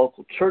with the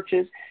local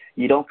churches.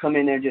 You don't come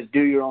in there and just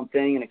do your own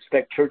thing and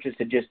expect churches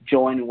to just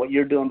join in what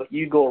you're doing, but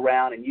you go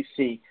around and you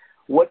see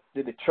what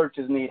do the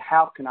churches need,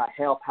 how can I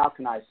help, how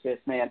can I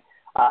assist, man.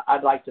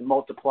 I'd like to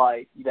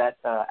multiply that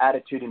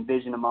attitude and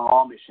vision among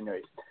all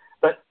missionaries.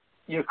 But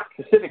your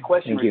specific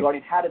question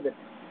regarding how did it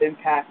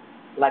impact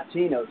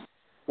Latinos,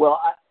 well,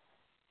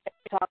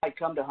 every time I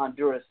come to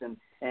Honduras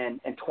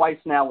and twice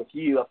now with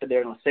you up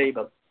there in La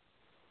Ceiba,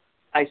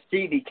 I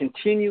see the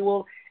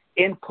continual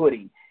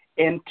inputting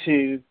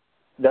into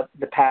the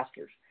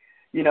pastors.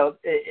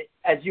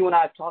 As you and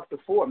I have talked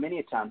before many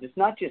a times, it's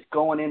not just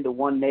going into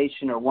one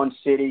nation or one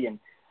city and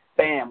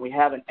bam, we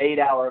have an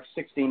 8-hour,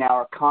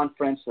 16-hour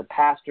conference. The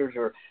pastors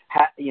are,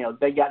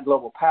 they got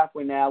Global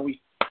Pathway now.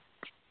 We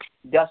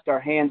dust our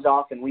hands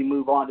off and we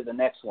move on to the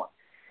next one.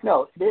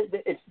 No,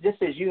 it's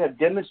just as you have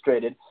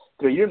demonstrated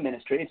through your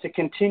ministry, it's a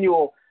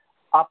continual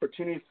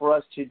opportunity for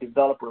us to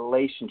develop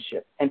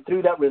relationship. And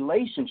through that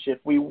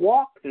relationship, we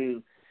walk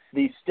through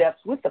these steps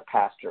with the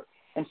pastor.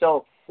 And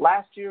so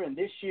last year and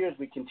this year, as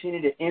we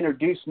continue to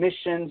introduce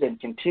missions and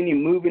continue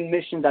moving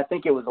missions, I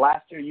think it was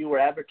last year you were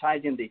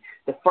advertising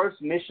the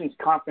first missions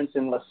conference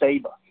in La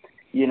Ceiba,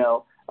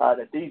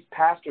 that these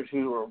pastors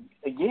who are,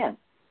 again,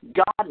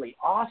 godly,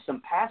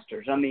 awesome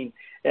pastors. I mean,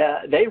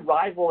 they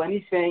rival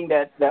anything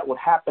that would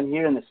happen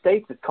here in the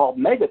States. It's called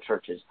mega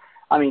churches.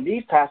 I mean,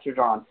 these pastors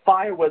are on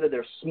fire, whether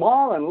they're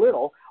small and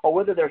little or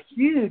whether they're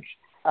huge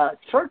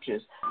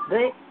churches.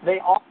 They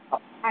all have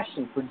a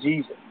passion for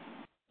Jesus.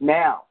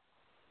 Now,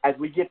 as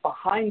we get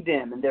behind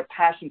them and their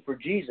passion for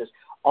Jesus,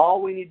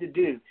 all we need to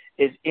do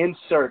is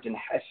insert and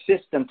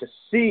assist them to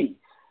see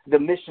the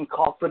mission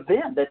call for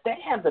them, that they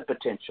have the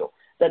potential,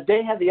 that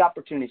they have the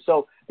opportunity.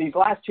 So these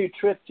last two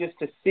trips, just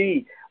to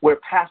see where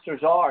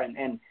pastors are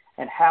and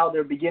how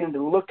they're beginning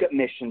to look at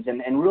missions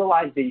and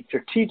realize the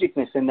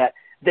strategicness in that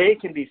they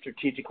can be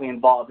strategically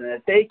involved and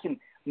that they can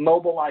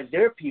mobilize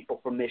their people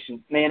for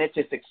missions. Man, it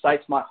just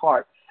excites my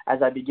heart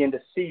as I begin to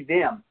see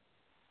them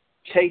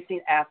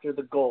chasing after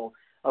the goal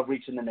of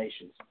reaching the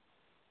nations.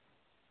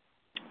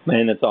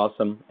 Man, that's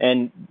awesome.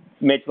 And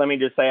Mitch, let me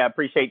just say I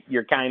appreciate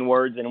your kind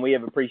words, and we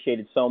have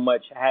appreciated so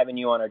much having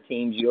you on our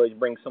teams. You always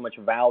bring so much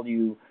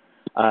value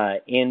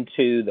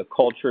into the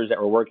cultures that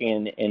we're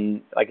working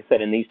in, like I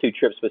said, in these two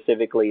trips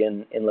specifically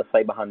in La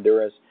Ceiba,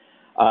 Honduras.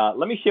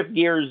 Let me shift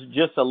gears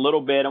just a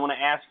little bit. I want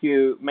to ask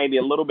you maybe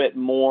a little bit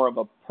more of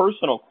a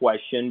personal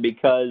question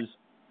because,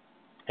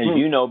 as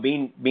you know,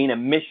 being a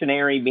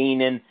missionary,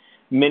 being in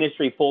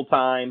ministry full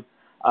time,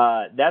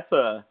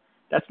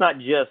 that's not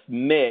just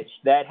Mitch.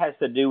 That has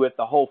to do with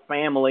the whole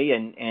family,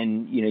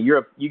 and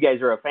you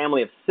guys are a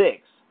family of 6,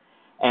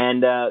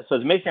 and so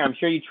as a missionary, I'm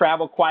sure you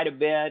travel quite a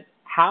bit.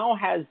 How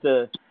has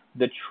the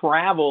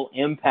travel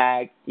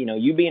impact?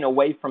 You being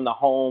away from the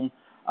home,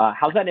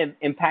 how's that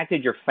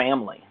impacted your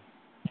family?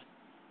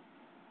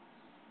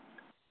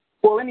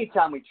 Well,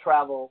 anytime we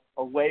travel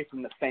away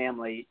from the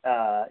family,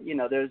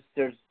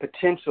 there's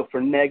potential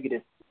for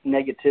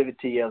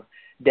negativity of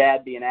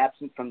dad being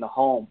absent from the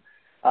home.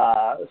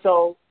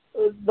 So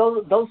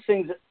those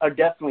things are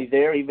definitely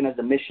there, even as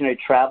a missionary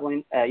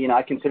traveling.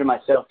 I consider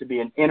myself to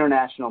be an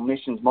international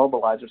missions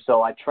mobilizer,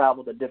 so I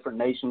travel to different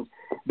nations,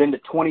 been to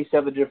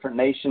 27 different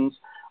nations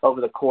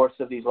over the course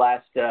of these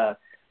last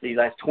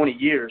 20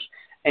 years.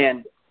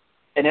 And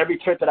every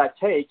trip that I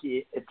take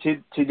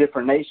to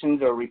different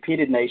nations or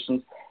repeated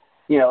nations,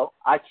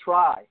 I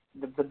try.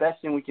 The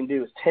best thing we can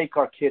do is take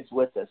our kids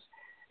with us.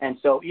 And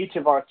so each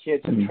of our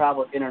kids have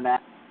traveled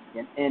internationally,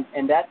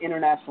 and that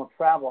international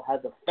travel has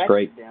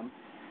affected them,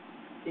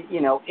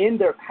 in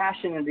their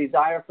passion and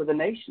desire for the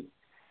nation.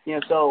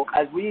 So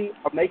as we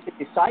are making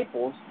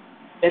disciples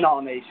in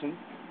all nations,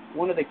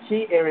 one of the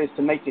key areas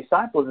to make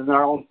disciples is in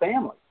our own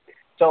family.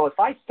 So if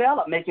I fail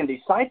at making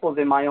disciples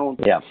in my own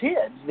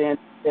kids, then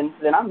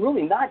I'm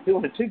really not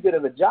doing too good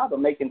of a job of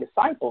making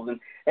disciples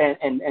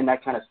and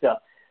that kind of stuff.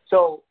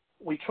 So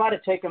we try to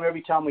take them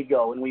every time we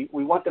go, and we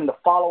want them to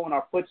follow in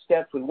our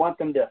footsteps. We want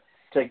them to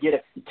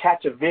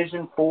catch a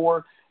vision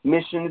for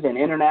missions and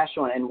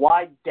international, and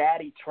why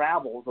daddy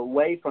travels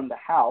away from the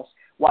house,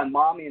 why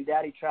mommy and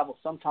daddy travel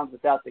sometimes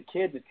without the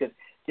kids, is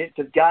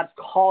because God's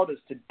called us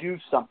to do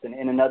something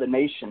in another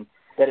nation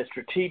that is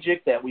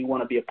strategic, that we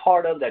want to be a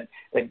part of, that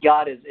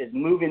God is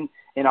moving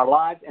in our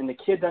lives, and the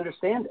kids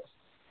understand us.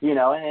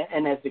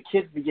 And as the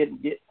kids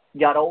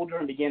got older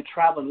and began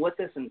traveling with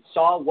us and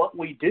saw what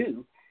we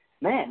do,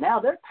 man, now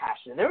they're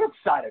passionate. They're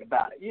excited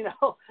about it.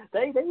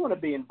 They want to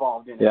be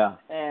involved in it. Yeah.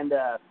 And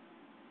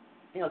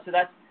so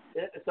that's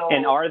so.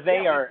 And are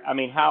they?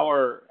 How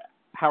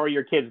are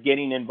your kids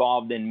getting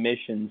involved in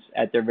missions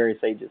at their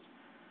various ages?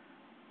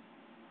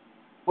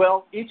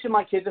 Well, each of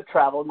my kids have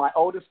traveled. My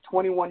oldest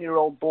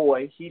 21-year-old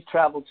boy, he's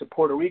traveled to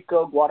Puerto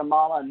Rico,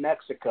 Guatemala, and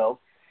Mexico,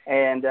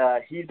 and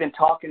he's been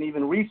talking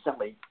even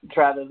recently.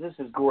 Travis, this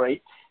is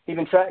great. He's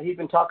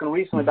been talking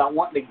recently about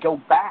wanting to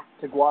go back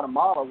to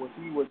Guatemala, where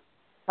he was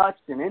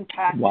touched and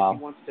impacted. Wow. He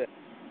wants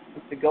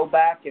to go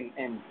back and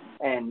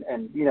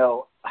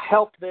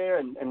help there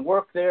and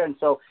work there, and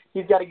so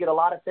he's got to get a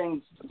lot of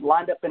things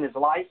lined up in his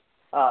life.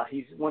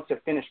 He wants to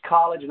finish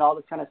college and all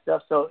this kind of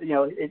stuff. So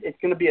it's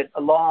going to be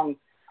a long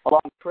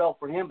trail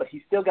for him, but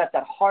he's still got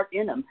that heart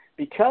in him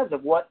because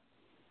of what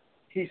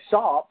he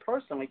saw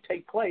personally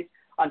take place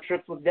on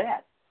trips with Dad.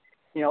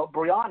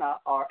 Brianna,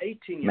 our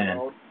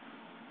 18-year-old,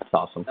 that's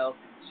awesome.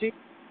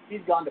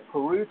 She's gone to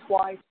Peru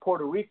twice,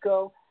 Puerto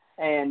Rico,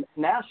 and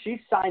now she's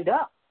signed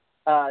up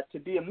to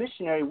be a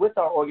missionary with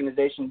our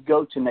organization,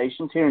 Go to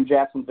Nations, here in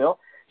Jacksonville.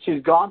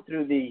 She's gone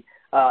through the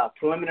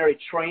preliminary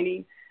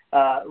training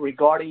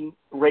regarding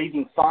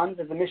raising funds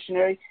as a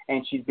missionary,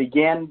 and she's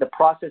began the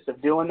process of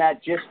doing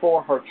that just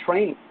for her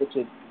training, which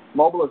is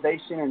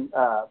mobilization and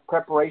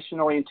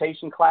preparation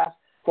orientation class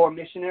for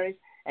missionaries.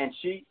 And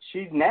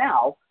she's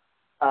now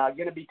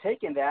going to be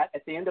taking that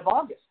at the end of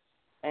August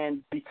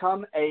and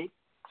become a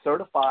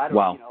certified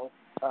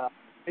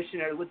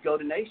missionary with Go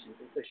to Nations.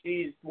 And so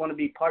she's going to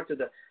be part of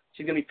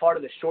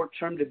the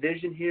short-term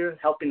division here,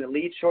 helping to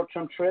lead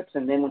short-term trips.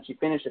 And then when she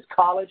finishes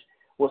college,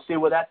 we'll see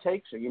where that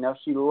takes her.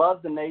 She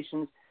loves the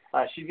nations.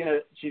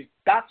 She's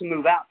about to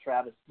move out,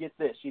 Travis. Get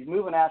this. She's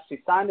moving out. She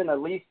signed a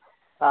lease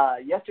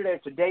yesterday or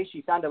today.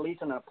 She signed a lease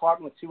on an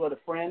apartment with two other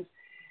friends,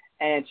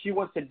 and she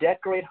wants to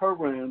decorate her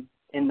room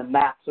in the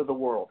maps of the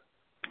world.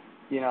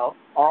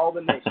 All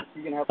the nations.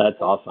 She's going to have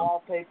that's awesome.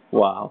 Wallpaper.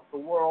 Wow. The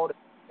world.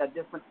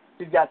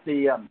 She's got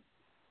the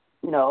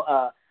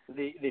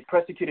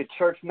persecuted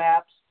church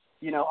maps,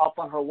 up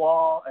on her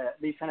wall.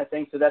 These kind of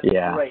things. So that's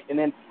great. And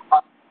then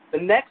the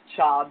next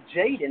child,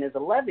 Jaden, is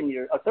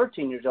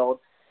 13 years old.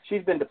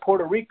 She's been to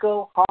Puerto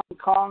Rico, Hong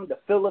Kong, the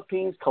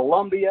Philippines,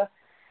 Colombia,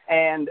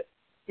 and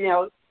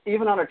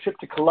even on her trip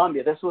to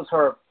Colombia, this was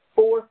her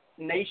fourth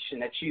nation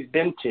that she's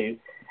been to,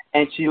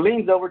 and she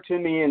leans over to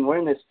me, and we're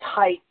in this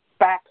tight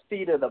back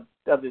seat of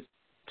this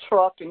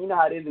truck, and you know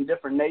how it is in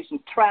different nations.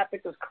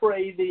 Traffic is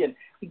crazy, and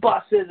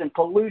buses and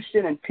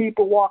pollution and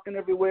people walking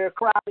everywhere,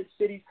 crowded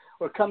cities.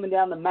 We're coming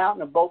down the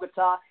mountain of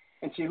Bogota,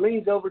 and she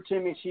leans over to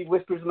me, and she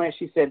whispers to me, and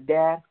she said,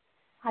 "Dad,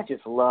 I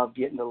just love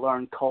getting to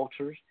learn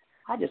cultures.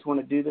 I just want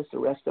to do this the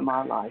rest of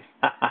my life."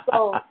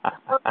 So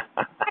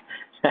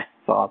that's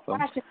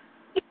awesome.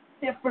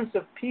 Difference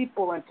of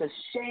people and to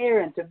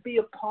share and to be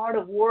a part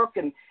of work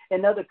and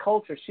other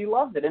cultures. She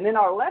loved it. And then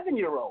our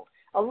 11-year-old,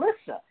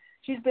 Alyssa,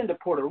 she's been to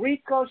Puerto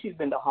Rico. She's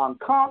been to Hong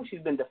Kong.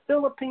 She's been to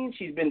Philippines.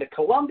 She's been to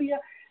Colombia.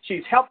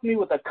 She's helped me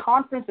with a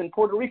conference in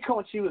Puerto Rico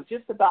when she was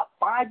just about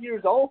 5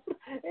 years old.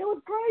 It was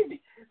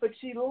crazy. But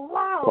she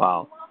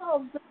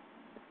loved,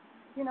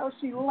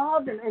 she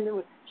loved it.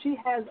 And she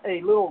has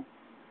a little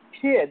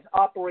kids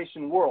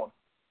Operation World.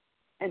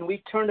 And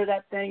we turn to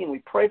that thing and we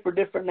pray for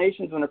different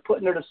nations when they're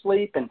putting her to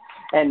sleep, and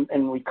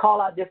we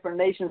call out different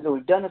nations, and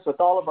we've done this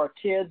with all of our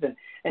kids.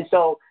 And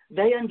so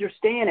they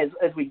understand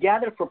as we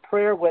gather for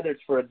prayer, whether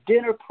it's for a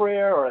dinner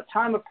prayer or a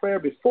time of prayer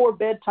before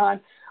bedtime,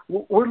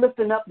 we're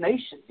lifting up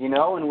nations, and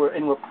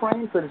we're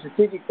praying for the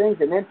strategic things.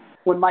 And then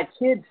when my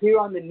kids hear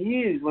on the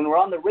news, when we're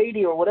on the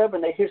radio or whatever,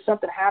 and they hear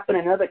something happen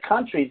in other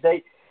countries,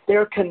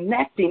 they're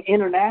connecting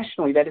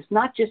internationally, that it's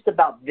not just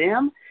about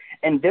them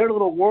and their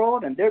little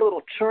world and their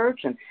little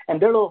church and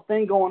their little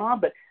thing going on,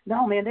 but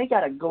no, man, they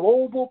got a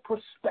global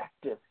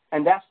perspective,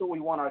 and that's what we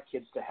want our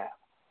kids to have.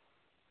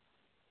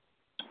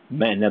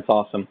 Man, that's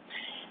awesome.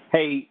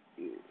 Hey,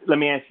 let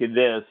me ask you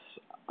this.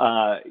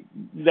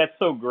 That's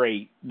so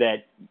great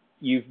that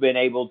you've been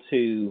able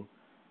to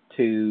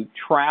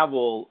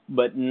travel,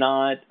 but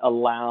not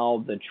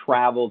allow the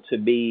travel to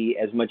be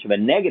as much of a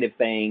negative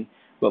thing,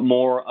 but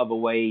more of a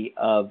way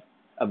of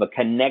a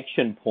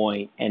connection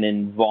point and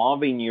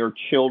involving your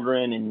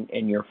children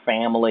and your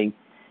family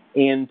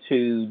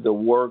into the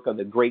work of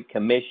the Great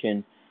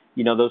Commission.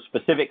 Those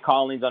specific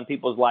callings on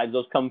people's lives,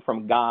 those come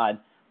from God.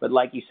 But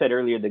like you said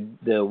earlier,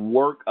 the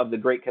work of the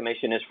Great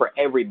Commission is for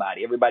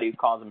everybody who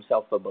calls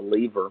himself a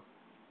believer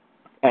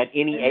at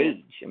any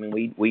age. I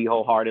mean, we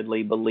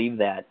wholeheartedly believe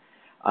that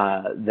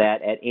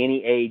at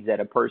any age that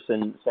a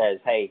person says,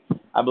 hey,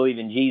 I believe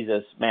in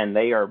Jesus, man,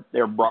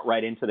 they're brought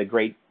right into the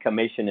Great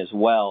Commission as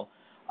well.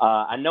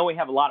 I know we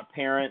have a lot of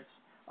parents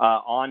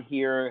on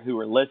here who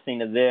are listening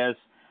to this.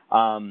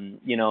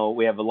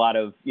 We have a lot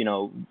of,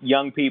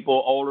 young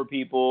people, older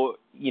people,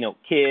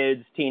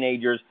 kids,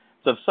 teenagers.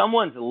 So if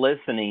someone's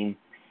listening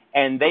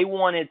and they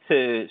wanted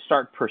to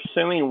start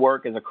pursuing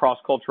work as a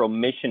cross-cultural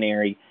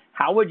missionary,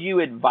 how would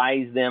you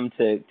advise them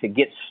to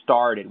get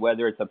started,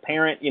 whether it's a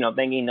parent,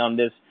 thinking on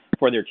this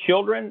for their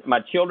children? My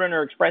children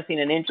are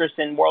expressing an interest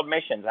in world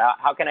missions.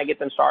 How can I get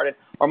them started?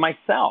 Or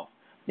myself,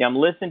 I'm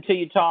listening to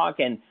you talk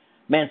and,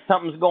 man,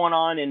 something's going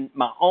on in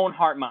my own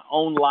heart, my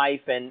own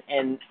life,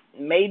 and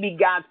maybe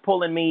God's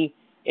pulling me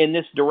in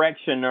this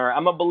direction, or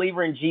I'm a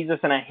believer in Jesus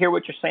and I hear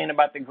what you're saying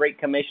about the Great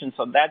Commission,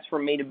 so that's for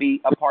me to be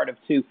a part of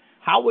too.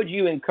 How would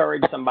you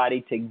encourage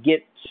somebody to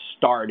get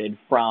started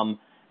from,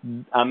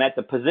 I'm at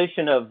the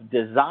position of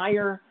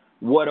desire,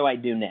 what do I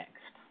do next?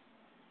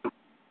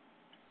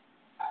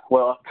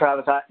 Well,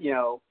 Travis,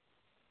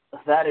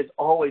 that is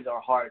always our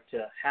heart,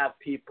 to have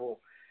people,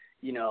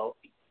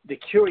 the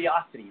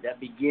curiosity that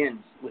begins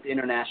with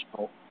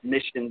international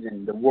missions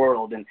in the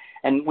world.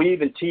 And we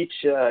even teach,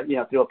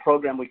 through a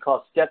program we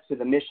call Steps to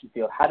the Mission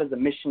Field. How does a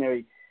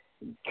missionary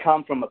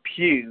come from a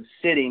pew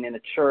sitting in a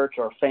church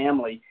or a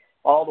family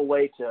all the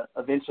way to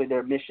eventually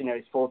they're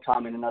missionaries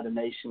full-time in another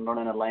nation,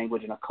 learning a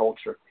language and a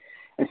culture.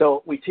 And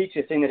so we teach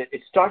this thing that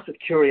it starts with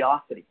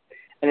curiosity.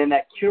 And then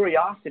that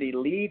curiosity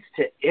leads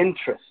to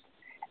interest.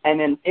 And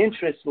then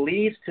interest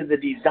leads to the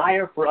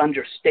desire for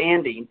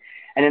understanding.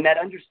 And then that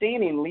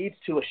understanding leads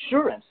to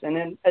assurance. And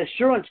then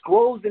assurance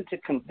grows into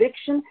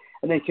conviction.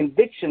 And then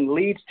conviction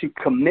leads to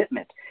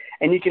commitment.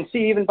 And you can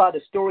see even by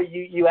the story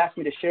you asked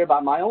me to share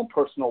about my own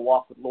personal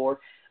walk with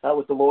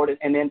the Lord,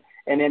 and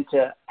then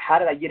to how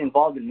did I get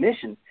involved in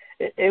missions?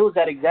 It was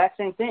that exact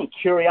same thing: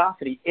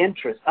 curiosity,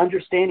 interest,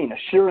 understanding,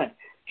 assurance,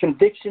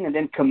 conviction, and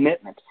then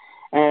commitment.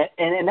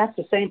 And that's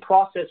the same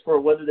process for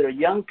whether they're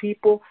young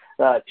people,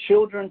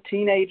 children,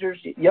 teenagers,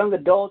 young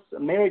adults,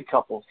 married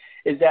couples.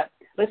 Is that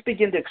let's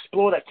begin to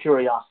explore that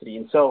curiosity.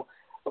 And so,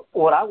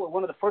 one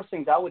of the first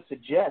things I would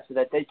suggest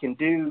that they can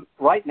do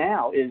right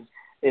now is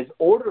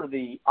order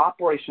the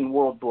Operation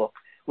World book,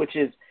 which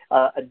is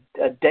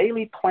a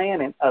daily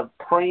plan of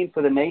praying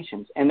for the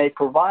nations. And they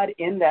provide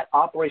in that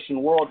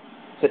Operation World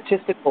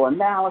statistical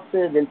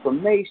analysis,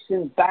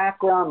 information,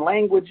 background,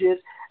 languages,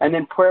 and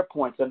then prayer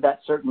points of that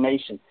certain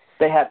nation.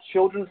 They have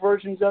children's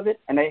versions of it,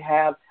 and they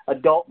have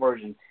adult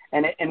versions.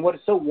 And what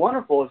is so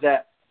wonderful is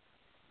that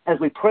as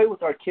we pray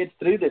with our kids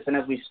through this, and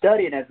as we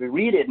study it, and as we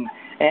read it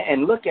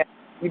and look at it,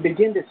 we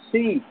begin to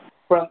see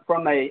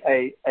from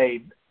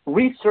a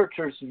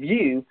researcher's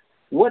view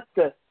what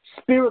the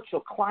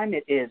spiritual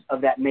climate is of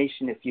that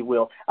nation, if you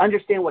will.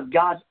 Understand what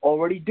God's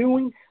already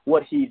doing,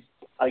 what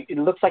it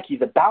looks like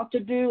he's about to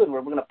do, and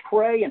we're going to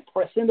pray and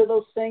press into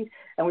those things,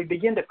 and we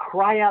begin to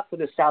cry out for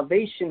the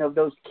salvation of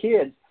those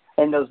kids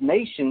and those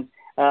nations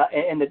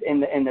and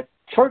the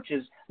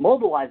churches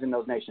mobilizing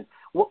those nations.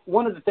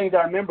 One of the things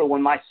I remember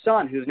when my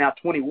son, who's now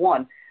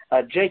 21,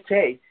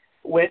 J.K.,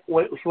 when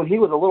he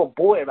was a little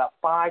boy, about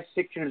 5,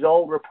 6 years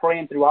old, we're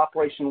praying through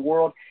Operation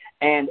World,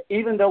 and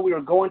even though we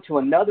were going to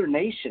another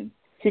nation,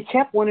 he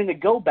kept wanting to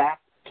go back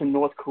to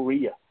North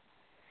Korea.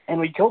 And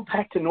we go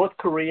back to North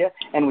Korea,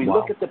 and we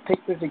look at the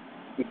pictures,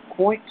 he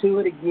point to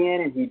it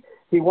again, and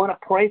he want to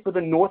pray for the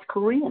North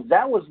Koreans.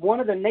 That was one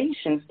of the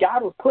nations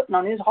God was putting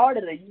on his heart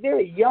at a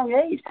very young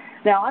age.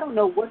 Now, I don't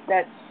know what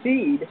that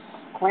seed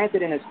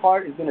planted in his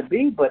heart is going to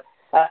be, but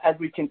as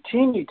we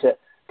continue to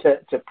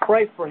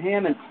pray for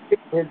him and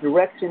his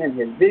direction and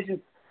his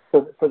vision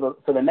for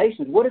the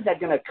nations, what is that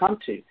going to come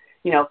to?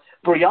 You know,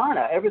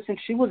 Brianna, ever since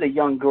she was a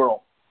young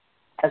girl,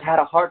 has had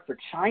a heart for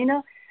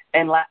China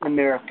and Latin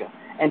America.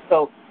 And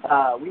so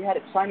we had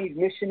a Chinese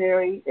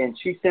missionary, and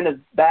she sent us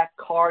back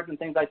cards and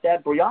things like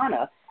that.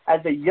 Brianna, as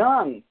a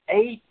young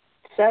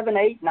 7,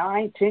 8,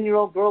 9,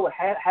 10-year-old girl, would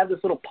have this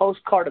little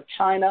postcard of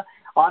China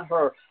on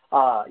her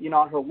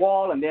on her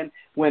wall. And then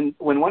when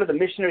one of the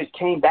missionaries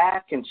came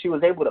back and she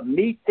was able to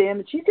meet them,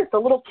 and she's just a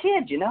little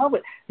kid,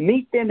 but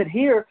meet them and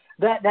hear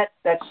that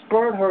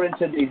spurred her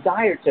into the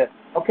desire to,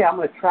 okay, I'm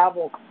going to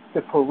travel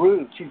to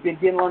Peru. She's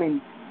been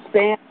learning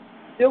Spanish.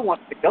 Still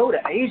wants to go to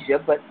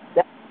Asia, but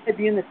that might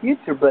be in the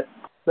future. But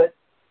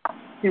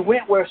she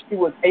went where she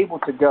was able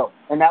to go,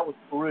 and that was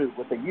Peru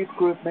with the youth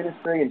group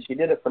ministry, and she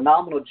did a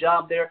phenomenal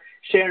job there,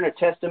 sharing her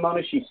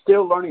testimony. She's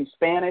still learning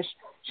Spanish.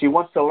 She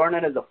wants to learn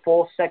it as a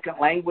full second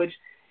language,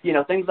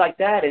 things like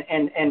that.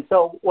 And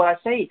so what I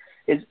say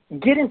is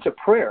get into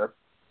prayer,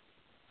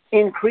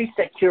 increase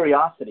that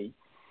curiosity,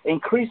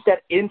 increase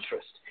that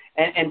interest,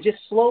 and just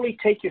slowly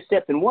take your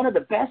steps. And one of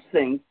the best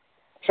things,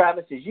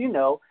 Travis, as you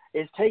know,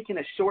 is taking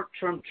a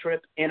short-term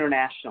trip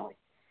internationally.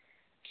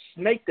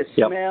 Make the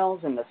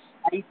smells and the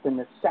sights and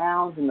the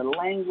sounds and the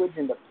language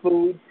and the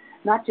food,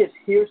 not just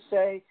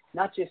hearsay,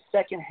 not just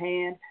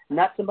secondhand,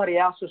 not somebody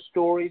else's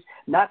stories,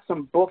 not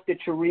some book that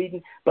you're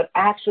reading, but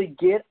actually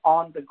get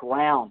on the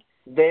ground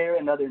there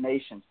in other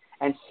nations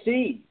and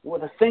see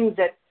what the things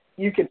that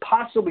you can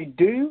possibly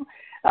do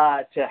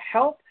to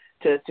help,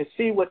 to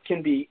see what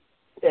can be,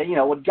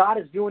 what God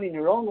is doing in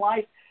your own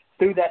life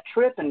through that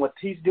trip and what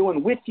he's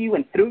doing with you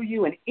and through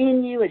you and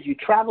in you as you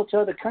travel to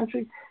other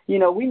countries. We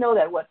know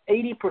that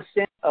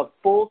 80% of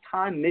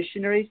full-time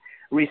missionaries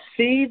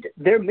received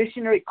their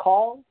missionary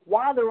call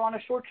while they're on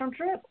a short-term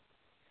trip.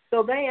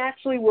 So they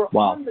actually were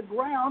on the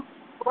ground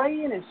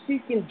praying and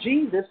seeking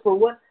Jesus for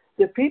what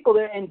the people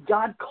there, and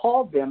God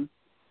called them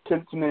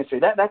to ministry.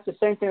 That's the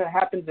same thing that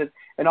happens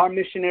in our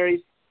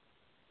missionaries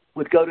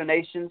with Go to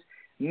Nations.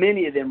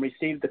 Many of them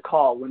received the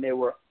call when they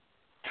were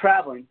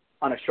traveling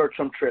on a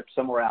short-term trip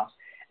somewhere else.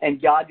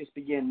 And God just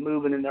began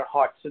moving in their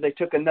hearts. So they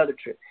took another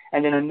trip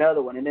and then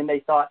another one. And then they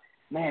thought,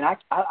 man,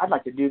 I'd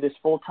like to do this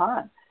full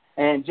time.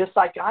 And just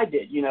like I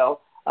did,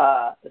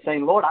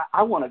 saying, Lord,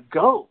 I want to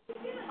go.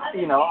 I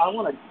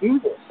want to do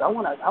this. I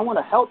want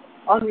to help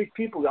unreached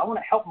people. I want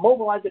to help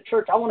mobilize the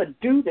church. I want to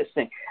do this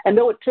thing. And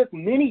though it took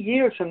many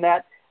years from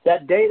that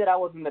day that I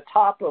was in the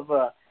top of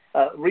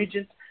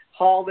Regent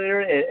Hall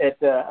there at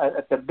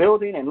the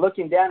building and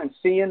looking down and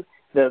seeing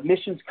the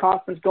missions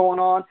conference going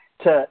on,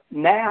 to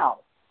now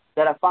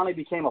that I finally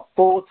became a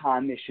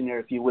full-time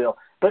missionary, if you will.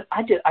 But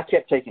I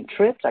kept taking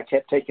trips. I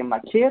kept taking my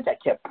kids. I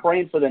kept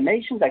praying for the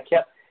nations. I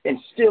kept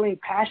instilling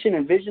passion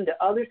and vision to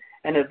others.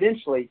 And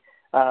eventually,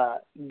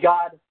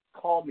 God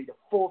called me to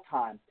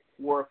full-time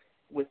work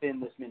within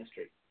this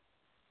ministry.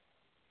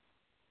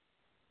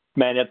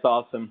 Man, that's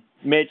awesome.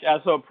 Mitch, I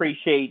so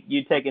appreciate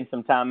you taking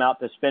some time out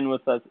to spend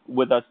with us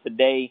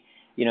today.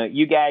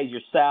 You guys,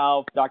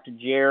 yourself, Dr.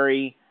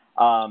 Jerry,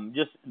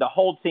 just the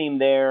whole team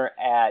there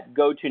at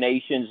Go To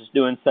Nations is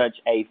doing such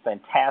a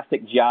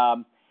fantastic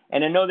job.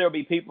 And I know there'll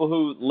be people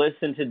who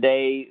listen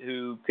today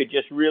who could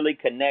just really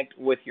connect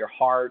with your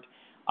heart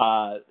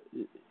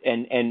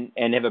and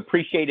have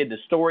appreciated the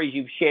stories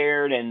you've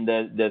shared and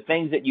the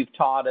things that you've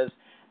taught us.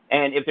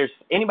 And if there's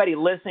anybody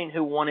listening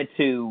who wanted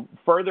to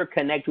further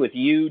connect with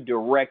you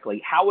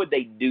directly, how would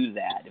they do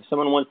that? If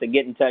someone wants to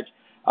get in touch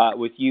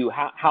with you,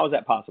 how is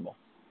that possible?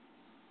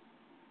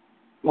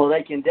 Well,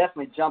 they can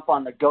definitely jump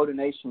on the Go to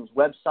Nations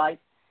website.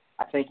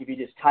 I think if you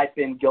just type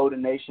in Go to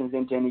Nations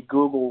into any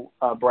Google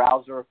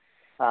browser,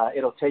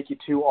 it'll take you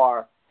to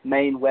our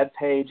main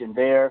webpage, and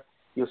there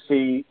you'll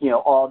see,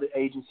 all the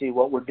agency,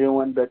 what we're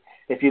doing. But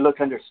if you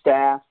look under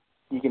staff,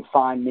 you can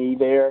find me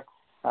there,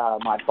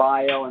 my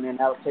bio, and then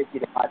that'll take you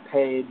to my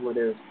page where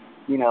there's,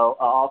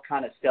 all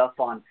kind of stuff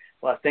on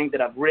things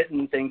that I've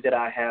written, things that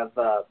I have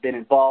been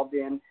involved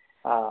in.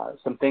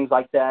 Some things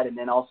like that, and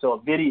then also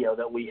a video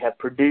that we have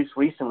produced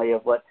recently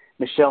of what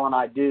Michelle and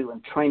I do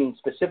and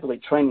specifically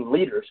training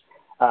leaders,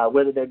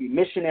 whether they be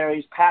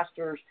missionaries,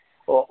 pastors,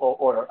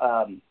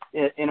 or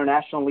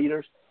international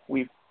leaders.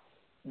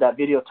 That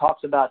video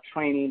talks about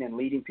training and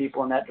leading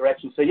people in that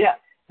direction. So yeah,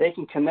 they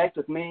can connect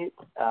with me.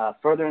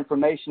 Further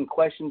information,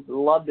 questions,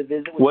 love to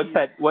visit with you.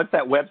 What's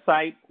that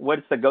website?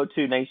 What's the Go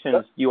To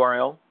Nations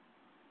URL?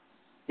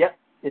 Yep,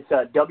 it's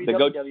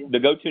www. The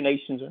Go To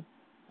Nations.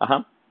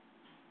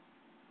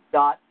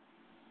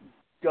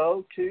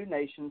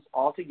 .go2nations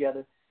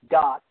altogether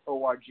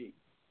 .org.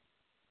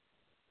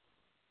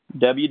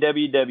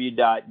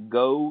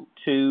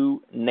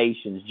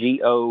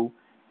 www.go2nations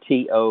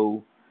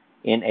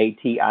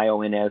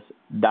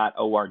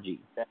GOTONATIONS.org.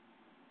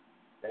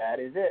 That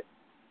is it.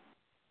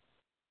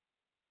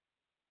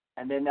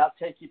 And then that'll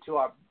take you to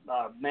our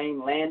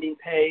main landing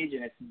page,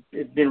 and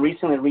it's been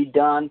recently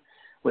redone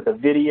with a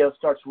video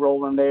starts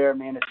rolling there.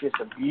 Man, it's just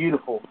a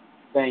beautiful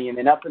thing. And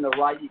then up in the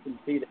right, you can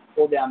see the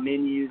pull-down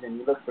menus, and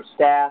you look for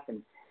staff,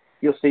 and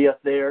you'll see us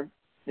there.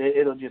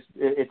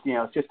 It's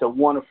just a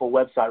wonderful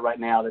website right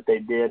now that they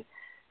did.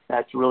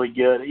 That's really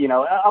good.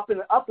 Up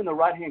in the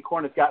right-hand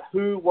corner, it's got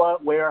who,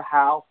 what, where,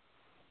 how,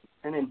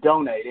 and then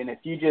donate. And if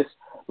you just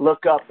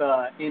look up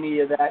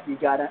any of that, you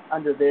got it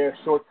under there: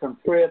 short-term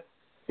trips,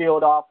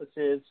 field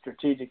offices,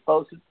 strategic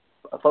focus,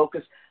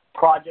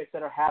 projects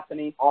that are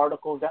happening,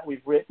 articles that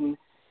we've written.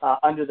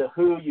 Under the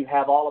who, you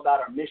have all about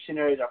our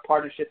missionaries, our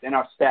partnerships, and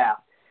our staff.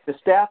 the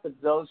staff of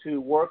those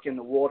who work in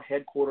the world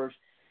headquarters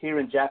here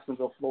in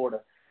Jacksonville,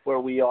 Florida, where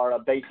we are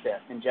based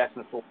at in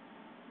Jacksonville, Florida.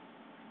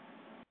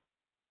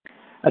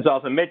 That's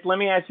awesome. Mitch, let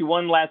me ask you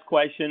one last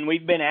question.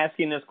 We've been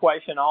asking this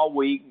question all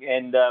week,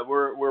 and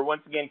we're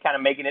once again kind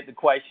of making it the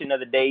question of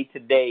the day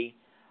today.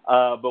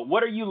 But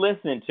what are you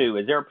listening to?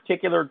 Is there a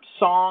particular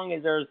song?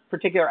 Is there a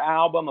particular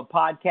album, a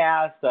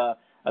podcast, a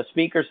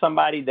speaker,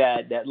 somebody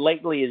that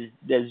lately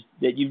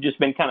that you've just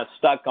been kind of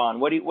stuck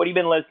on? What have you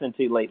been listening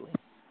to lately?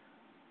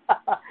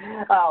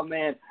 Oh,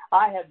 man,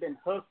 I have been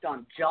hooked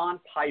on John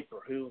Piper,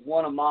 who's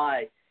one of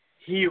my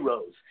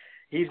heroes.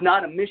 He's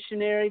not a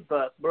missionary,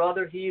 but,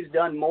 brother, he's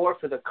done more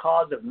for the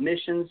cause of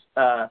missions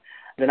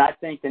than I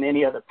think than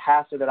any other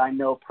pastor that I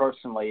know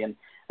personally. And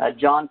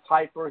John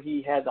Piper,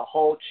 he has a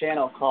whole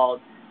channel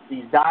called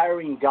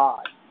Desiring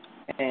God.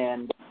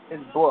 And his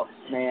books,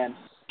 man,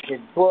 his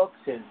books,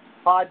 his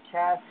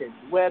podcasts, his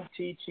web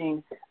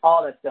teaching,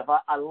 all that stuff.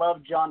 I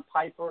love John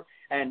Piper.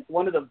 And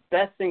one of the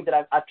best things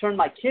that I've turned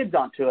my kids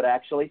onto it,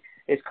 actually,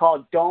 is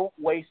called Don't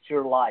Waste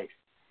Your Life.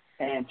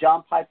 And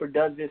John Piper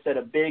does this at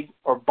a big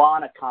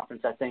Urbana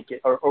conference, I think,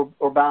 or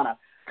Urbana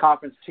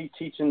conference,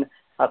 preaching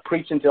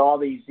to all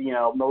these,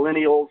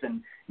 millennials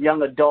and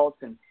young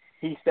adults. And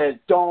he says,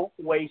 don't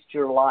waste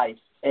your life.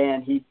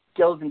 And he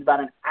goes into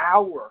about an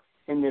hour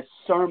in this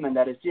sermon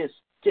that is just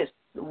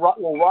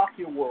will rock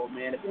your world,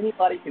 man. If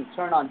anybody can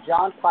turn on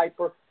John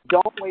Piper,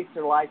 Don't Waste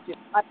Your Life, just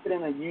type it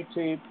in on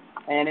YouTube,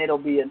 and it'll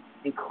be an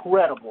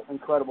incredible,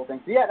 incredible thing.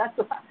 So, yeah,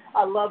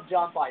 I love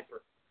John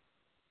Piper.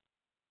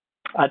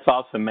 That's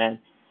awesome, man.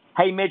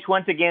 Hey, Mitch,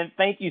 once again,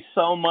 thank you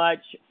so much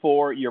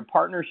for your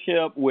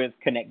partnership with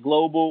Connect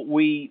Global.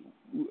 We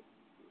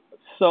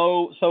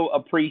so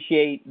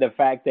appreciate the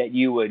fact that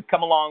you would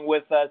come along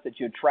with us, that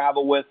you would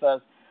travel with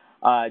us,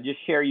 just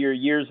share your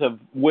years of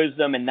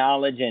wisdom and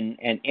knowledge and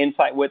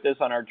insight with us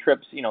on our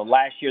trips,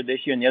 last year, this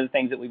year, and the other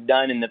things that we've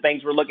done and the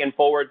things we're looking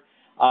forward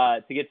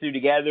to get through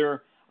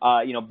together.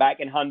 Back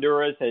in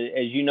Honduras,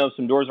 as you know,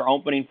 some doors are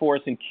opening for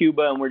us in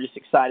Cuba, and we're just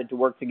excited to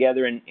work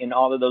together in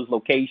all of those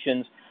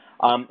locations.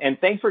 And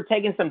thanks for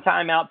taking some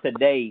time out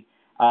today.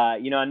 I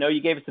know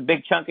you gave us a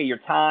big chunk of your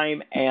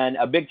time and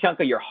a big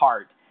chunk of your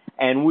heart,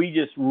 and we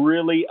just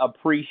really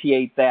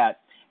appreciate that.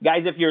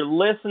 Guys, if you're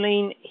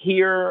listening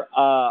here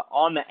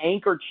on the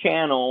Anchor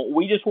channel,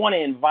 we just want to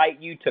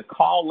invite you to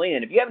call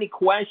in. If you have any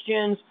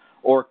questions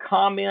or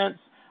comments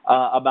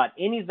about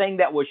anything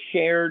that was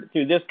shared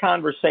through this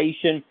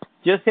conversation,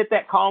 just hit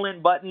that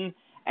call-in button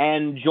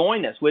and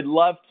join us. We'd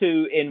love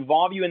to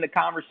involve you in the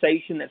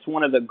conversation. That's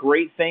one of the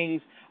great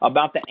things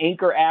about the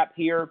Anchor app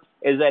here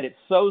is that it's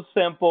so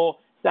simple.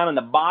 It's down on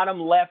the bottom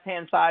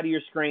left-hand side of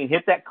your screen.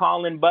 Hit that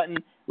call-in button.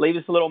 Leave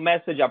us a little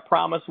message. I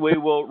promise we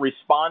will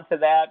respond to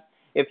that.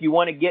 If you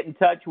want to get in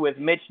touch with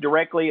Mitch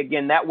directly,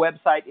 again, that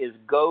website is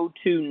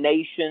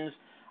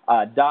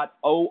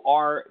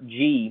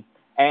gotonations.org.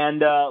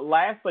 And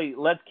lastly,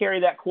 let's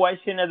carry that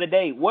question of the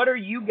day. What are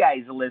you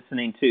guys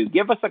listening to?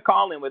 Give us a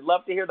call in. We'd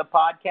love to hear the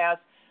podcasts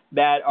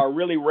that are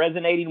really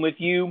resonating with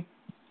you,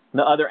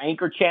 the other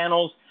Anchor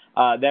channels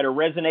that are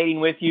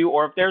resonating with you,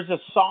 or if there's a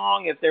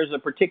song, if there's a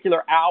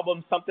particular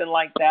album, something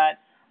like that,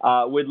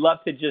 we'd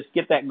love to just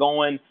get that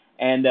going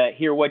and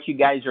hear what you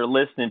guys are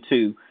listening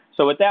to.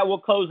 So with that, we'll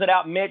close it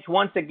out. Mitch,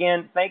 once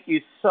again, thank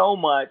you so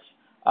much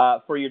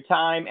for your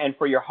time and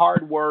for your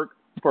hard work,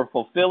 for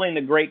fulfilling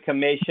the Great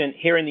Commission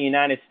here in the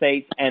United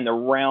States and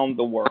around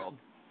the world.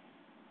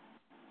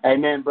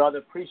 Amen, brother.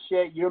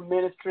 Appreciate your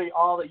ministry,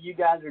 all that you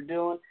guys are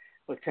doing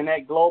with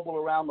Connect Global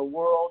around the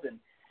world, and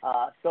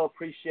so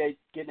appreciate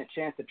getting a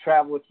chance to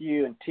travel with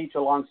you and teach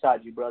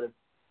alongside you, brother.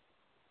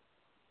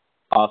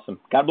 Awesome.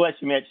 God bless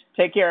you, Mitch.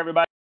 Take care,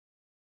 everybody.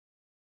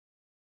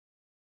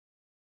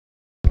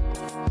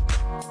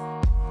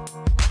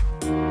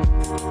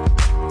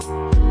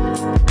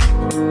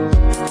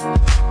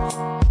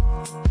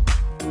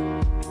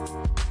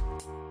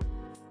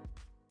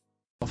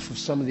 Of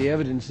some of the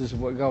evidences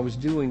of what God was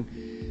doing.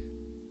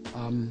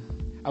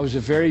 I was a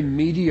very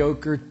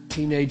mediocre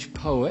teenage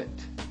poet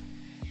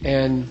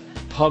and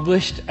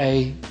published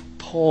a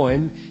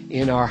poem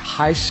in our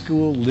high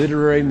school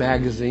literary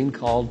magazine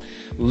called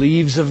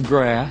Leaves of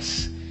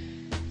Grass.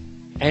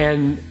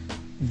 And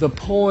the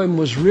poem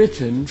was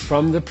written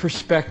from the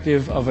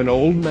perspective of an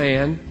old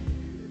man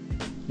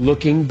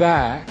looking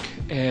back.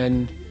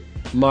 And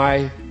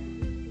my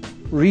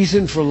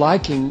reason for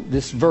liking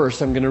this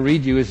verse I'm going to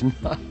read you is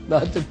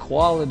not the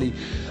quality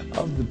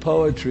of the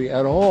poetry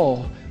at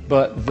all,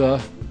 but the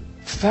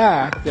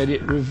fact that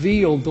it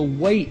revealed the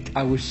weight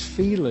I was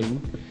feeling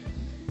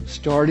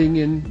starting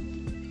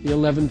in the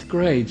 11th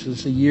grade. So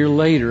it's a year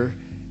later,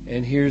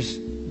 and here's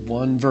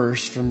one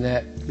verse from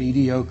that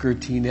mediocre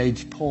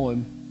teenage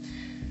poem.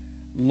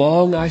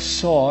 Long I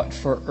sought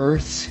for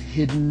earth's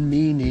hidden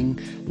meaning,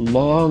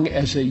 long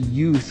as a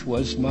youth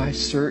was my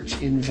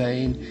search in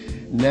vain.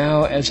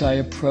 Now as I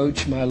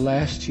approach my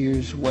last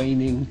year's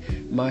waning,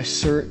 my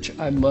search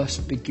I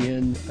must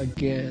begin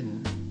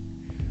again.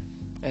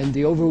 And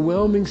the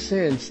overwhelming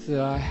sense that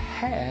I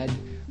had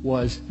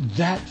was,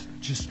 that's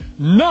just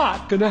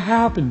not going to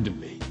happen to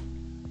me.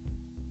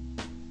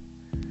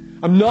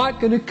 I'm not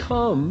going to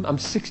come. I'm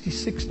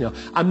 66 now.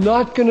 I'm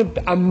not going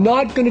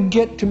to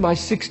get to my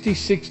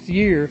 66th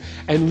year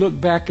and look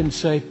back and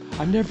say,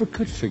 I never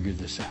could figure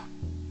this out.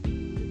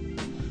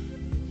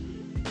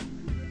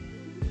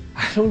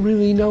 I don't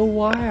really know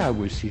why I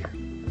was here.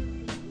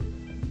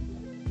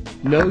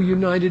 No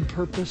united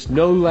purpose,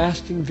 no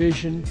lasting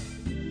vision,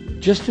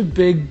 just a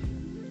big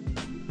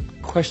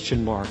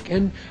question mark.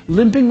 And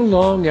limping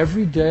along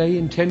every day,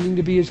 intending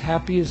to be as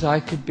happy as I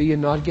could be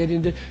and not get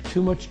into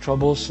too much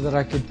trouble so that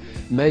I could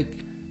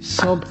make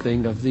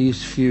something of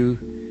these few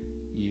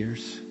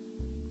years.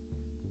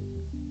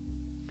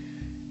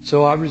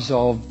 So I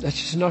resolved, that's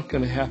just not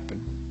going to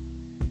happen.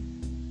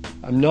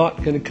 I'm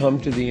not going to come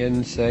to the end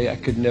and say, I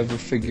could never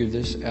figure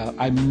this out.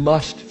 I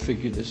must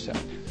figure this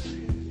out.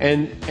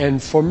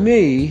 And for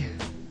me,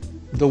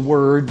 the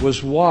word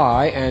was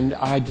why, and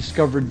I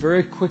discovered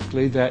very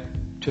quickly that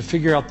to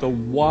figure out the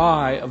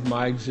why of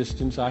my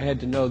existence, I had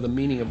to know the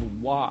meaning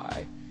of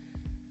why.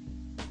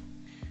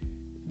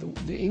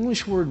 The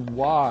English word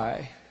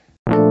why